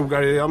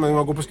 kvarterskrogar, ja, men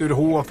man går på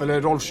Sturehof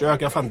eller Rollkök,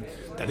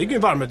 där ligger ju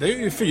varmrätt, det är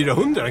ju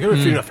 400, det kan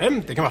vara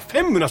 450, det kan vara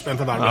 500 spänn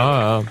för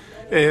varmrätt.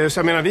 Så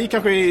jag menar, vi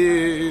kanske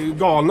är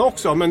galna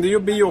också, men det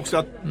blir ju också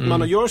att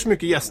man gör så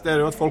mycket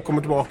gäster och att folk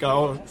kommer tillbaka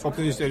och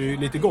förhoppningsvis är det ju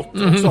lite gott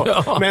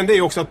också. Men det är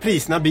ju också att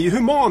priserna blir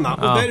humana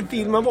och där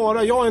vill man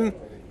vara. Jag är en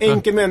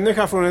enkel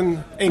människa från en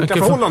enkla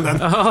förhållanden.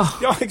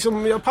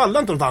 Jag pallar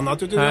inte något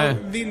annat utan jag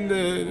vill...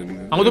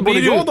 både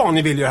jag och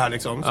Daniel vill ju det här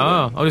liksom.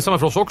 Ja, det är samma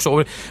för oss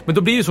också. Men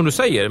då blir det som du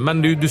säger.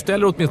 Men du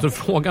ställer åtminstone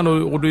frågan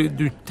och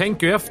du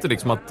tänker ju efter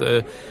liksom att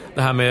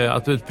det här med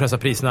att pressa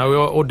priserna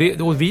och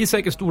vi är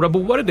säkert stora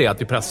bovar i det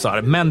att vi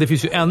pressar. Men det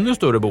finns ju ännu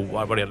större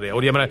bovar vad det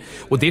gäller det.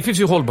 Och det finns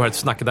ju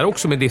hållbarhetssnack där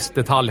också med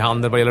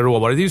detaljhandel vad gäller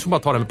råvaror. Det är ju som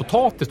att ta det med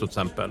potatis till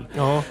exempel.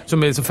 Ja.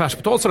 Som är så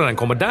färskpotatis när den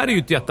kommer. Där är ju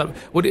ett jätte...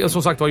 Och det,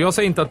 som sagt var, jag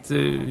säger inte att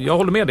jag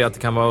håller med dig att det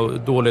kan vara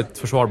dåligt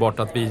försvarbart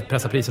att vi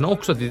pressar priserna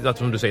också. Att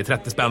som du säger,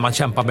 30 spänn, man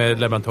kämpar med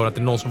leverantörer att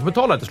det är någon som får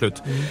betala till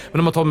slut. Men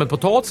om man tar med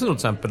potatisen till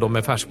exempel, då,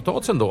 med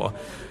färskpotatisen då,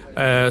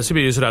 så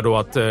blir det ju sådär då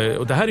att,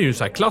 och det här är ju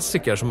så här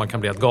klassiker som man kan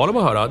bli helt galen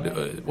att höra,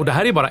 och det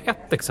här är bara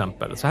ett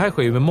exempel. Så här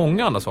sker ju med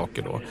många andra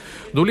saker då.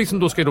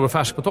 Då ska ju då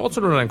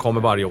färskpotatisen, när den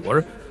kommer varje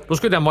år, då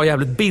ska den vara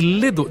jävligt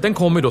billig då. Den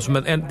kommer ju då som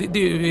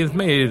enligt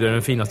mig är det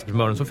den finaste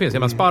primören som finns.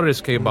 Men sparris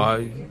ska ju bara,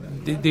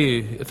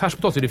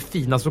 färskpotatis är det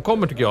finaste som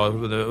kommer tycker jag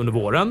under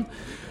våren.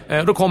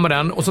 Då kommer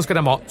den och så ska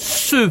den vara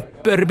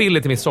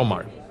superbillig till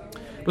midsommar.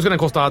 Då ska den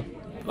kosta,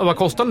 vad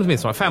kostar den till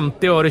midsommar?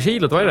 50 öre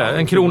kilot, vad är det?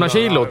 En krona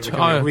kilot.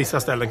 Ja, vissa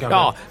ställen kanske.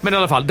 Ja, men i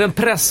alla fall, den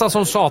pressar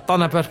som satan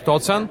den här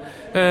färskpotatisen.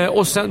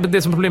 Och sen,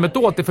 det som är problemet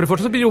då, att för det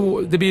första så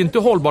blir det inte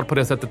hållbart på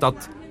det sättet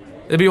att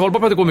det blir hållbart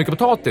på att det går mycket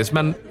potatis,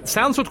 men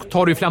sen så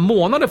tar det ju flera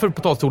månader för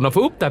potatisodlarna att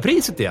få upp det här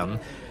priset igen.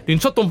 Det är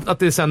inte så att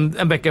det sen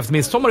en vecka efter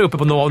midsommar är uppe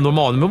på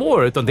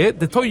normalnivåer, utan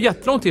det tar ju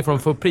jättelång tid för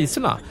att få upp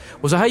priserna.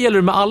 Och så här gäller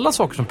det med alla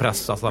saker som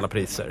pressas, alla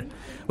priser.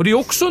 Och det är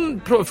också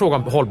en fråga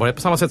om hållbarhet,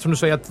 på samma sätt som du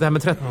säger att det här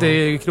med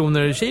 30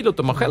 kronor kilot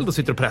om man själv då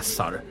sitter och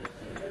pressar.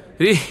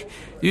 Det är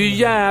ju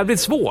jävligt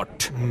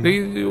svårt.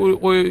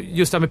 Och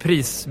just det här med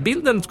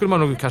prisbilden skulle man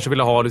nog kanske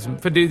vilja ha. Liksom,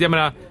 för det, jag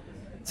menar,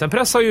 sen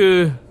pressar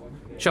ju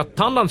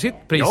kötthandlaren sitt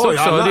pris också.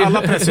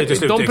 Alla pressar till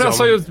slut. De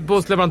pressar ju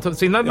på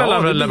sina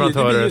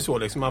mellanleverantörer. Det blir ju så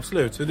liksom,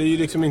 absolut. Så det är ju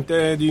liksom inte,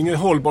 det är ju inget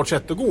hållbart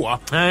sätt att gå.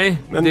 Nej,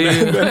 men det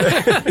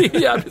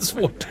är jävligt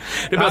svårt.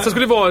 Det bästa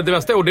skulle vara det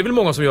bästa, och det är väl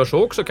många som gör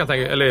så också, kan jag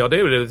tänka. Eller ja,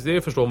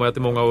 det förstår man att det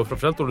är många, och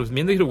framförallt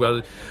mindre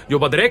krogar,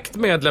 jobbar direkt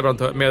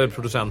med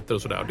producenter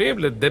och sådär. Det är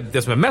väl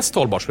det som är mest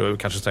hållbart, skulle jag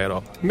kanske säga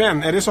då.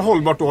 Men är det så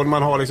hållbart då när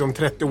man har liksom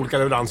 30 olika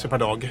leveranser per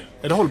dag?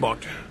 Är det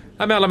hållbart?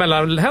 Nej, med alla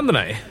mellanhänder,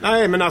 nej.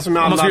 Nej, men alltså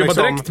med alla, om man ska jobba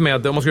direkt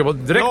med... Om man ska jobba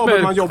direkt med...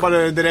 men man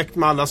jobbar direkt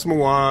med alla små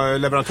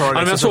leverantörer.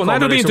 Ja, men så, nej,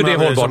 då blir inte det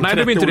hållbart. Nej,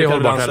 då blir inte det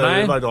hållbart.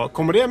 Nej. Varje dag.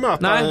 Kommer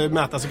det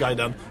mätas i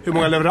guiden? Hur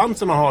många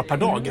leveranser man har per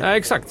dag? Nej,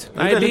 exakt.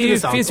 Nej,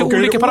 det finns ju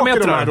olika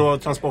parametrar. De här då,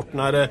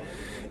 transporterna? Är det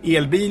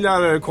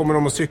elbilar? Kommer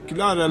de och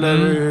cyklar? Eller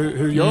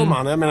hur gör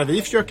man? Jag menar,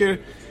 vi försöker...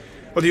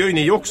 Och det gör ju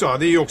ni också.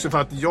 Det är ju också för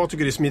att jag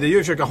tycker det är smidigt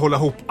att försöka hålla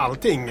ihop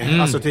allting.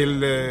 Alltså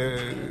till...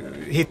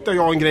 hittar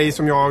jag en grej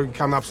som jag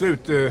kan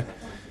absolut...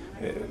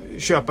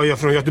 köpa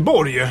från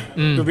Göteborg,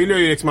 då vill jag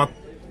ju liksom att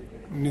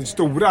min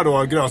stora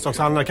då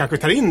grönsakshandlare kanske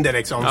tar in det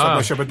liksom, så att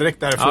man köper direkt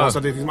därifrån, så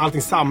att det, liksom,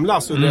 allting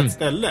samlas på rätt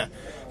ställe.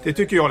 Det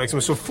tycker jag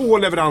liksom, så få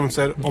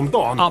leveranser om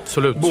dagen.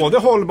 Absolut. Både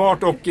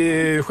hållbart och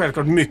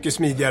självklart mycket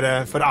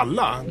smidigare för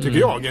alla, tycker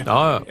jag.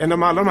 Än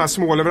om alla de här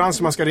små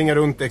leveranser man ska ringa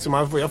runt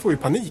liksom, jag får ju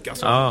panik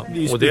alltså.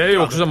 Och det är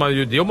ju också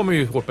det jobbar man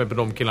ju hårt med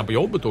de killarna på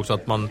jobbet också,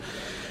 att man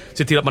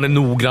se till att man är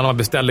noggrann och man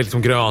beställer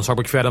liksom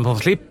grönsaker på kvällen, så man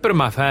slipper de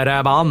här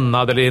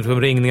förbannad eller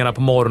liksom ringningarna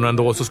på morgonen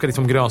då, så ska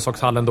liksom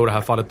grönsakshallen då i det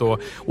här fallet då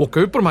åka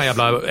ut på de här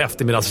jävla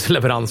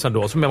eftermiddagsleveranserna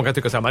då, som man kan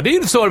tycka så här, men det är ju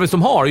en service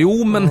de har.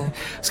 Jo, men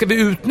ska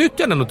vi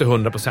utnyttja den till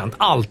 100%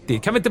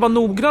 alltid? Kan vi inte vara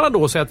noggranna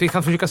då och säga att vi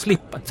kan försöka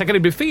slippa? Sen kan det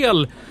bli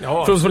fel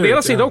från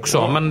deras sida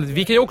också, men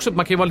vi kan ju också,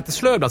 man kan ju vara lite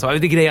slöv alltså,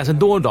 det grejer sen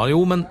då.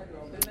 Jo, men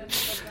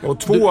och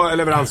 2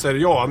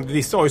 leveranser,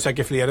 vissa har ju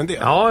säkert fler än det.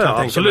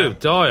 Ja, absolut.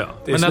 Ja.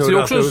 Det men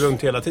snurrar också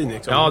runt hela tiden.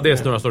 Liksom. Ja, det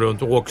snurrar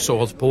runt och också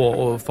hålls på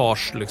och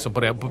fars liksom på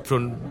det.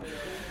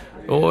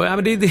 Och,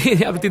 men det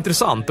är jävligt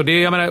intressant. Och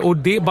det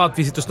är bara att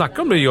vi sitter och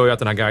snackar om det gör ju att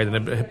den här guiden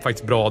är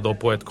faktiskt bra då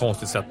på ett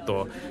konstigt sätt.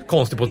 Och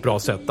konstigt på ett bra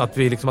sätt. Att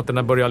vi liksom, att den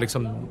här börjar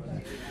liksom...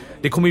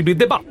 Det kommer ju bli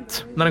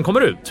debatt när den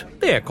kommer ut.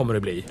 Det kommer det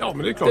bli. Ja,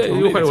 men det är klart.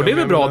 Och det är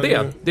väl bra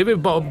det. Det är väl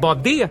bara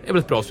det är väl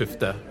ett bra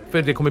syfte.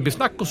 För det kommer bli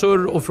snack och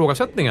surr och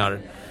frågasättningar.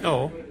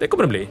 Ja. Det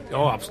kommer det bli.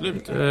 Ja,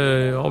 absolut.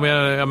 Om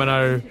jag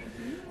menar...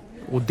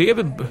 Och det är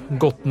väl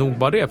gott nog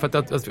bara det. För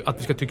att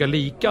vi ska tycka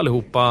lika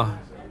allihopa...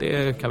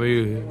 Det kan vi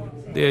ju...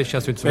 Det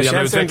känns ju inte så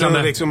jävla utvecklande. Men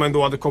känns det liksom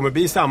ändå att det kommer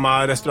bli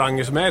samma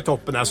restauranger som är i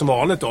toppen där som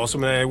vanligt då?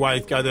 Som är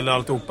White Guide eller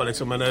alltihopa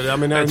liksom. Men jag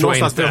menar,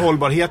 någonstans för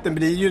hållbarheten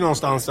blir ju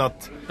någonstans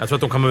att... Jag tror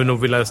att de kommer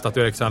nog vilja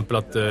statuera exempel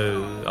att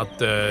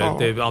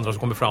det är andra som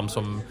kommer fram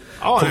som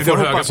får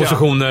höga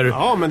positioner.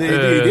 Ja, men det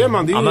är det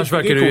man... Annars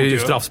verkar det ju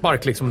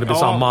straffspark liksom, det blir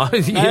samma.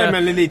 Nej,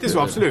 men lite så,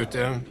 absolut.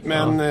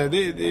 Men det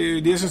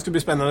är det som ska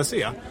bli spännande att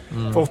se.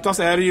 För oftast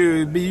är det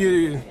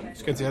ju...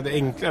 ska inte säga det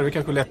enklare, det är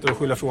kanske lättare att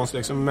skylla från sig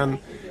liksom, men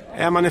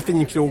är man en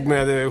fin krog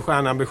med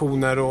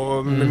stjärnambitioner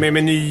och med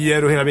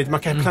menyer och hela biten, man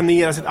kan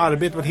planera sitt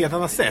arbete på ett helt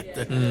annat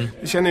sätt.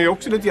 Det känner jag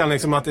också lite grann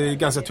liksom, att det är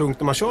ganska tungt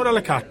när man kör à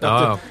la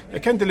carte.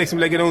 Jag kan inte liksom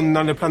lägga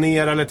undan eller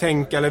planera eller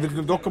tänka, eller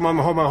dock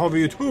har vi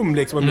ju ett hum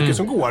liksom, hur mycket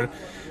som går.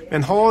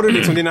 Men har du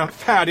liksom dina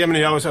färdiga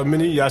menyer, och så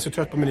menyer, så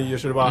trött på menyer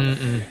så det bara...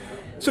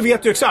 Så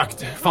vet du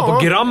exakt. Fan,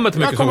 på grammet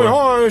mycket. Jag kommer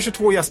ha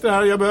 22 gäster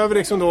här. Jag behöver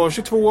liksom då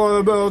 22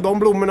 av de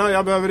blommorna.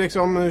 Jag behöver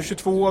liksom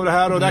 22 av det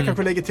här. Och där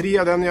kanske jag lägger 3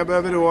 av den. Jag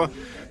behöver då,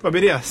 vad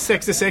blir det?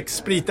 66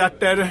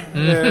 spritärtor.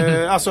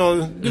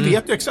 Alltså, du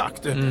vet ju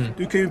exakt.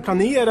 Du kan ju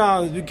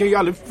planera. Du kan ju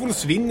aldrig få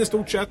svinn i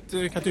stort sett,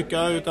 kan jag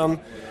tycka. Utan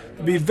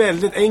det blir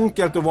väldigt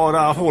enkelt att vara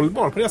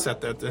hållbar på det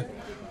sättet.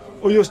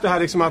 Och just det här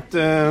liksom att...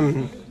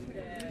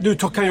 du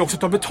kan ju också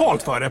ta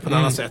betalt för det på ett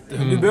annat sätt.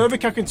 Du behöver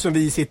kanske inte som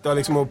vi sitta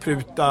liksom och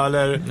pruta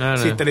eller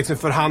sitta liksom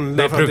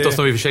förhandla. Det prutas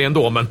nog i och för sig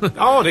ändå, men...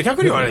 Ja, det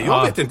kanske du gör.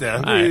 Jag vet inte.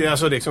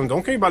 Alltså, liksom,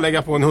 de kan ju bara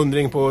lägga på en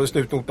 100 på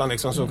slutnotan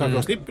liksom, så kanske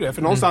de slipper det.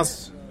 För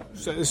någonstans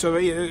så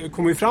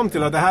kommer vi fram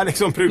till att det här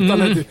liksom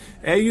prutandet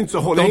är ju inte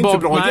så, inte så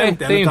bra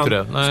egentligen. Det är inte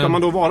det. Ska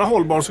man då vara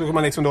hållbar så kan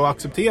man liksom då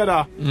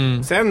acceptera.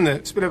 Sen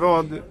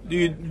spelar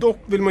det dock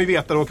vill man ju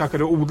veta då kanske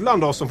det är odlaren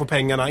då som får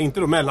pengarna, inte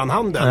då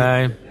mellanhandeln.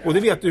 Nej. Och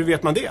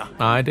vet man det?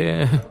 Nej,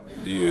 det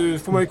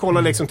får man ju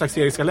kolla liksom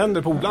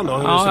taxeringskalender på odlaren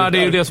då. Ja, det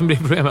är ju det som blir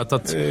problemet.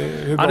 Att,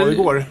 hur bra det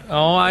går.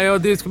 Ja,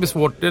 det ska bli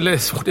svårt. Eller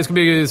det ska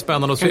bli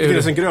spännande att se. Det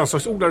finns en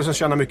grönsaksodlare som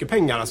tjänar mycket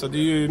pengar. Alltså,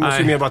 det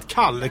måste ju mer vara ett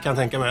kall, kan jag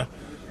tänka mig.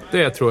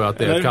 Det tror jag att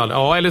det är ett kall.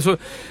 Ja, eller så...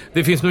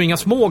 Det finns nog inga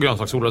små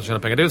grönsaksodlare som tjänar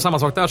pengar. Det är samma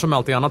sak där som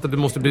allting annat. Du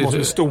måste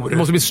bli stor. Du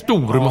måste bli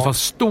stor. Ja. Du måste ha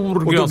stor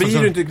grönsaksodlare. Och då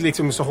blir det inte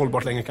liksom så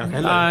hållbart längre kanske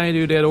heller. Nej, det är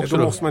ju det också.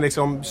 Då måste man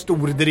liksom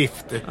stor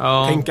drift.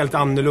 Ja. Tänka lite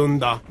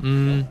annorlunda.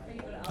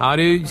 Ja,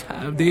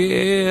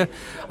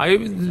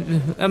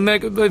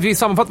 vi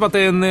sammanfattar att det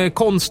är en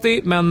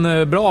konstig men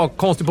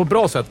konstig på ett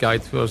bra sätt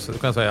guide, kan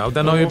jag säga.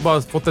 Den har ju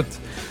bara fått ett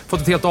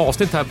helt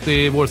avsnitt här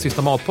i vår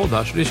sista matpodd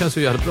här, så det känns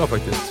ju jävligt bra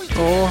faktiskt.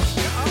 Ja.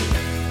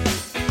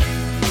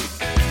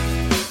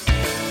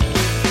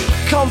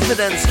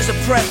 Confidence is a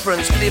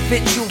preference for the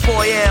habitual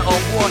voyeur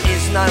of what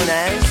is known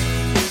as.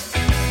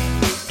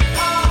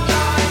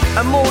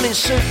 A morning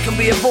suit can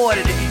be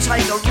avoided if you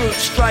take a route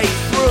straight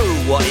through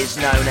what is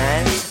known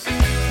as.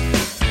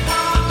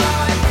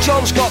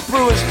 John's got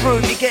brewer's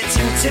fruit, he gets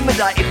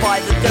intimidated by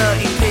the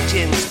dirty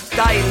pigeons.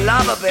 They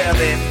love a bit of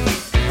him.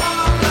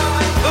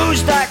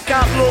 Who's that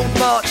gut lord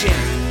marching?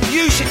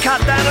 You should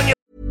cut down on your...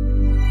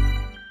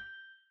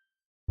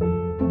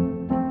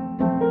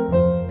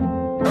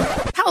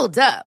 Hold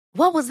up.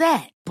 What was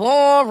that?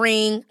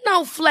 Boring.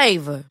 No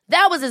flavor.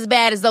 That was as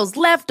bad as those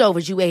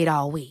leftovers you ate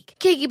all week.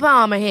 Keke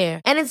Palmer here,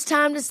 and it's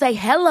time to say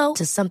hello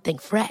to something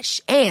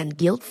fresh and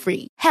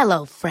guilt-free.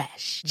 Hello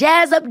Fresh.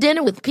 Jazz up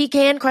dinner with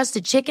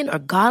pecan-crusted chicken or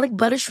garlic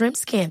butter shrimp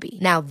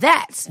scampi. Now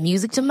that's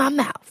music to my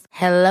mouth.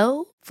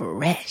 Hello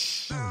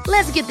Fresh.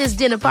 Let's get this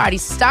dinner party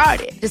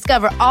started.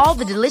 Discover all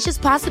the delicious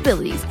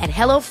possibilities at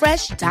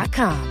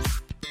hellofresh.com.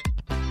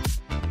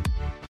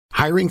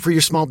 Hiring for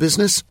your small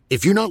business?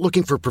 If you're not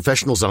looking for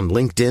professionals on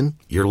LinkedIn,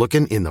 you're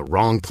looking in the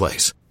wrong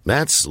place.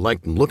 That's like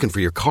looking for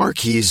your car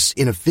keys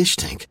in a fish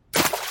tank.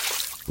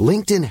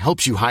 LinkedIn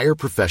helps you hire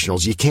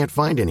professionals you can't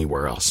find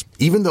anywhere else,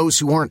 even those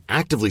who aren't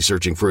actively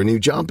searching for a new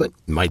job but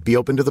might be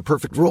open to the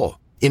perfect role.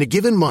 In a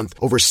given month,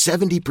 over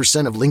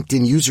 70% of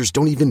LinkedIn users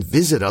don't even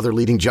visit other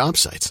leading job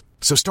sites.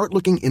 So start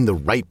looking in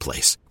the right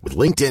place. With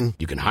LinkedIn,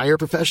 you can hire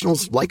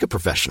professionals like a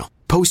professional.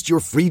 Post your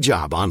free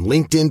job on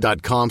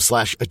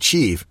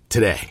linkedin.com/achieve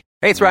today.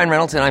 Hey, it's Ryan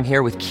Reynolds, and I'm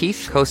here with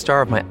Keith,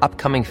 co-star of my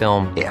upcoming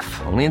film,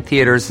 If, only in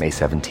theaters May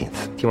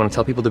 17th. Do you want to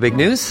tell people the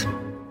big news?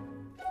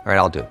 All right,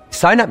 I'll do it.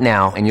 Sign up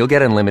now and you'll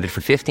get unlimited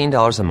for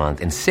 $15 a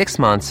month and 6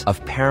 months of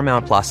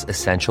Paramount Plus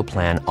Essential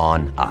Plan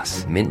on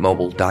us.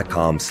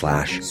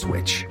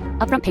 MintMobile.com/switch.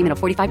 Upfront payment of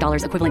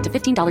 $45 equivalent to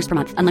 $15 per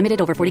month.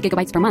 Unlimited over 40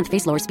 gigabytes per month.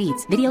 Face lower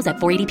speeds. Videos at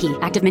 480p.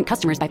 Active Mint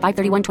customers by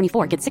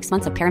 531.24 get 6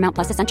 months of Paramount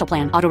Plus Essential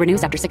Plan. Auto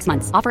renews after 6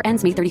 months. Offer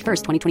ends May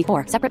 31st,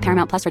 2024. Separate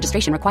Paramount Plus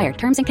registration required.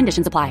 Terms and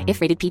conditions apply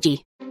if rated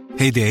PG.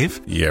 Hey, Dave.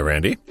 Yeah,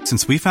 Randy.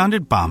 Since we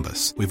founded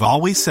Bombas, we've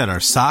always said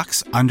our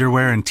socks,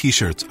 underwear, and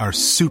T-shirts are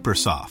super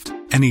soft.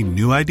 Any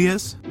new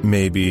ideas?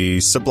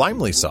 Maybe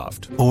sublimely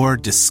soft. Or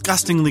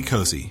disgustingly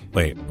cozy.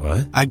 Wait,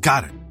 what? I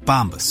got it.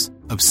 Bombas.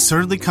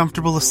 Absurdly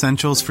comfortable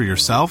essentials for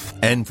yourself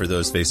and for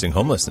those facing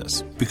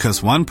homelessness.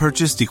 Because one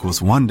purchased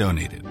equals one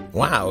donated.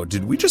 Wow,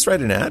 did we just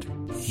write an ad?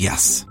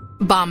 Yes.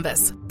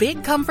 Bombas.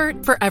 Big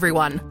comfort for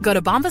everyone. Go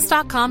to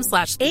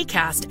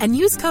bombas.com/ACAST and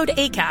use code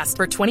ACAST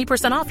for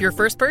 20% off your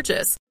first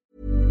purchase.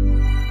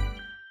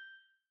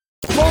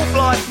 Move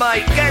life,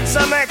 mate. Get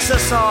some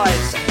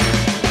exercise.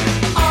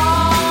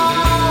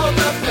 All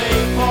the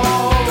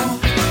people,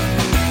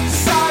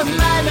 so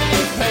many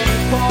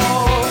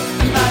people,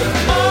 they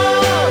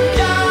all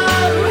go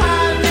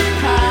hand in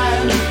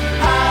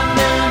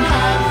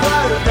hand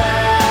through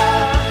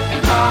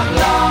their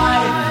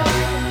life.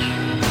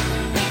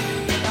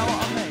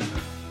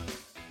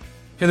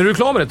 Känner du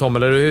klar med det, Tom?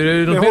 Eller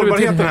är det något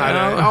hållbarheten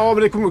här? Ja,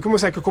 men det kommer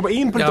säkert komma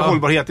in på lite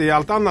hållbarhet i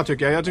allt annat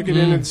tycker jag. Jag tycker det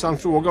är en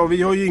intressant fråga och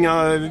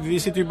vi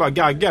sitter ju bara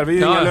gaggar.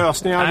 Vi har ju inga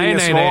lösningar, vi har inga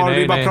svar.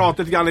 Vi bara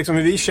pratar lite grann liksom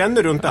hur vi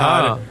känner runt det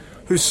här.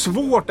 Hur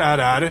svårt det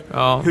är,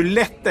 hur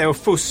lätt det är att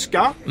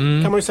fuska,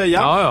 kan man ju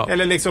säga.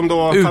 Eller liksom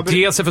då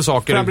utge sig för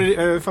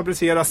saker.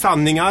 Fabricera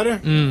sanningar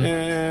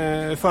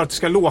för att det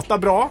ska låta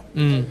bra.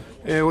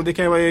 Och det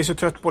kan jag vara så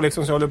trött på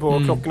liksom, så jag håller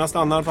på klockorna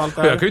stannar för allt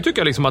det här. Jag kan ju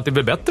tycka liksom att det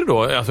blir bättre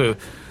då. Alltså,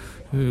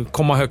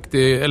 komma högt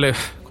i,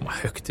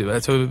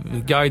 alltså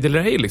guide eller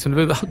ej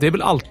liksom. Det är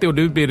väl alltid, och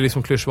nu blir det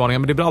liksom klyschvarningar,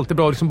 men det blir alltid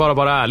bra liksom bara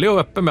vara ärlig och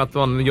öppen med att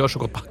man gör så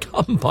gott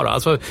man kan bara.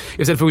 Alltså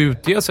istället för att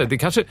utge sig. Det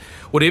kanske,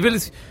 och det är väl,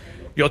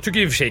 jag tycker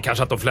i och för sig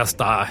kanske att de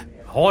flesta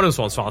har en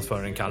sån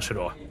svansföring kanske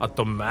då. Att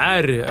de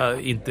är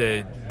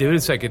inte... Det är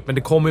väl säkert,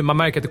 men man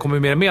märker att det kommer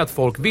mer och mer att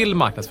folk vill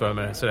marknadsföra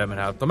med det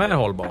här, att de är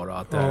hållbara.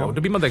 Och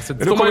då blir man direkt...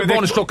 Då kommer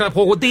varningsklockorna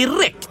på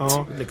direkt.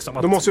 Ja. Liksom,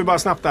 Då måste vi bara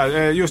snabbt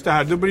där. Just det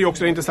här, då blir det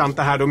också intressant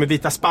det här då med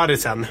vita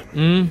sparrisen.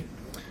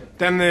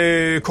 Den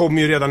kom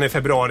ju redan i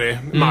februari,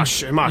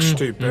 mars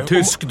typ.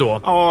 Tysk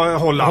då? Ja,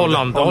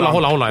 Holland.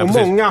 Holland, och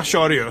många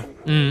kör ju.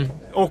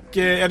 Och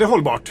är det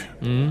hållbart?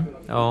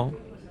 Ja.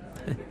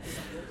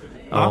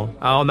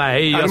 Ja,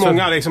 nej.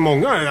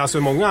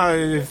 Många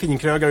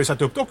finkrögare har ju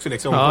satt upp det också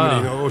liksom, och kommer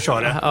in och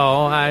kör det.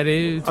 Ja, nej, det är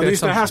ju tveksamt.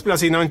 Just det här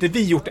spelas in har inte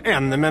vi gjort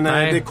än, men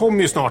det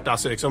kommer ju snart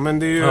alltså liksom. Men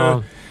det är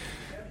ju...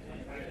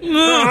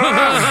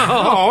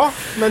 Ja,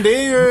 men det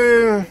är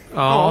ju...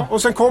 Ja.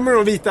 Och sen kommer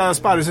då vita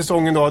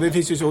sparrisäsongen då. Det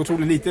finns ju så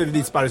otroligt lite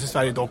vit sparris i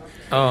Sverige dock.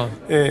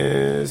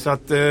 Så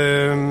att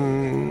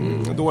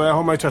då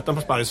har man ju tröttnat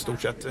på sparris i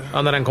stort sett.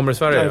 Ja, när den kommer i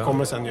Sverige. Den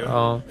kommer sen ju.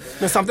 Ja.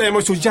 Men samtidigt är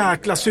man ju så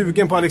jäkla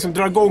sugen på att liksom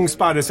dra igång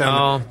sparrisen.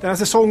 Den här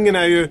säsongen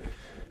är ju...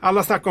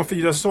 Alla snackar om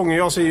 4 säsonger.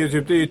 Jag säger ju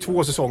typ det är ju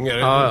 2 säsonger.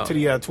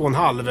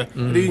 2,5.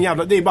 Det är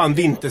ju det är bara en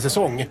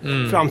vintersäsong.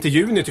 Fram till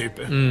juni typ.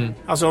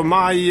 Alltså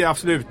maj,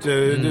 absolut.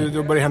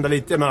 Då börjar det hända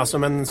lite.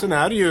 Men sen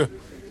är det ju...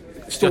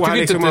 Jag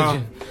tycker inte det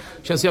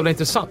känns jävla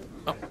intressant.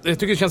 Ja, jag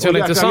tycker det känns jävla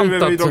intressant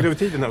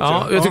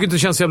jag tycker det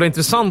känns jävla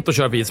intressant att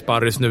köra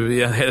vitsparris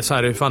nu så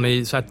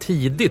här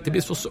tidigt. Det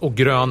blir så, och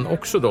grön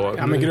också då.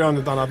 Ja, men grön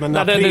är ett annat. Men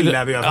april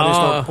är vi i alla fall. Det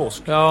är snart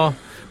påsk. Ja.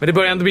 Men det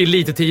börjar ändå bli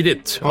lite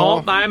tidigt.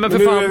 Nej, men för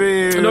fan.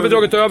 Nu har vi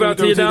dragit över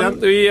tiden.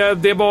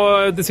 Det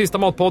var det sista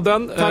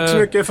Matpodden. Tack så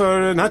mycket för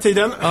den här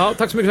tiden. Ja,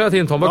 tack så mycket för den här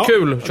tiden, Tom. Vad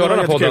kul att köra den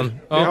här podden.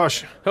 Vi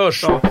hörs.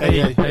 Ja,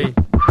 hej.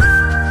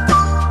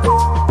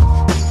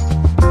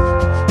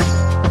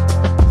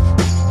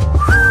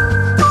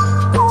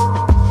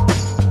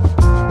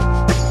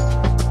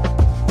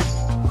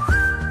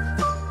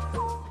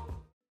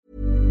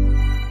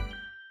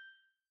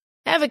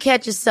 Ever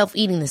catch yourself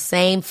eating the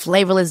same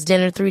flavorless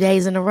dinner 3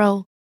 days in a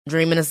row?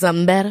 Dreaming of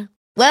something better?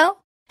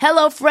 Well,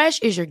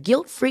 HelloFresh is your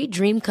guilt-free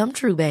dream come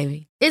true,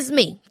 baby. It's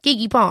me,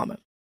 Keke Palmer.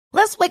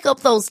 Let's wake up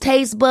those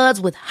taste buds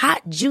with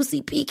hot,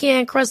 juicy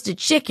pecan-crusted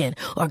chicken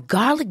or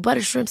garlic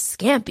butter shrimp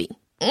scampi.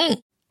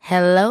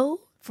 Hello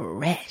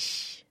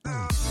Fresh.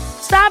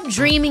 Stop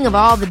dreaming of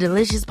all the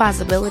delicious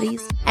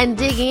possibilities and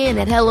dig in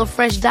at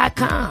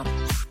HelloFresh.com.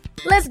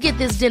 Let's get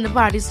this dinner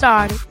party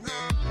started.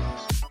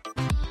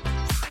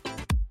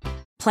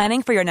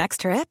 Planning for your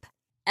next trip?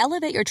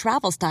 Elevate your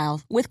travel style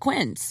with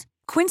Quince.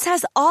 Quince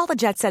has all the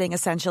jet-setting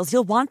essentials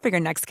you'll want for your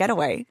next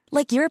getaway,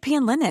 like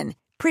European linen,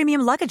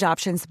 premium luggage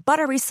options,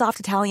 buttery soft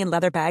Italian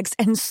leather bags,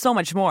 and so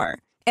much more.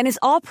 And is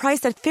all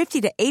priced at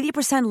 50 to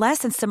 80% less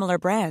than similar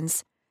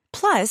brands.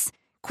 Plus,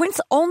 Quince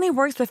only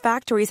works with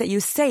factories that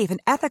use safe and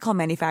ethical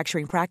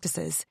manufacturing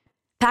practices.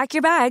 Pack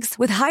your bags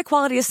with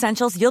high-quality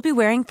essentials you'll be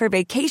wearing for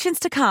vacations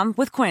to come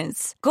with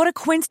Quince. Go to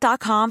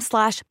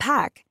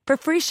quince.com/pack for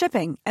free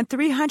shipping and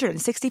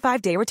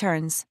 365-day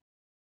returns.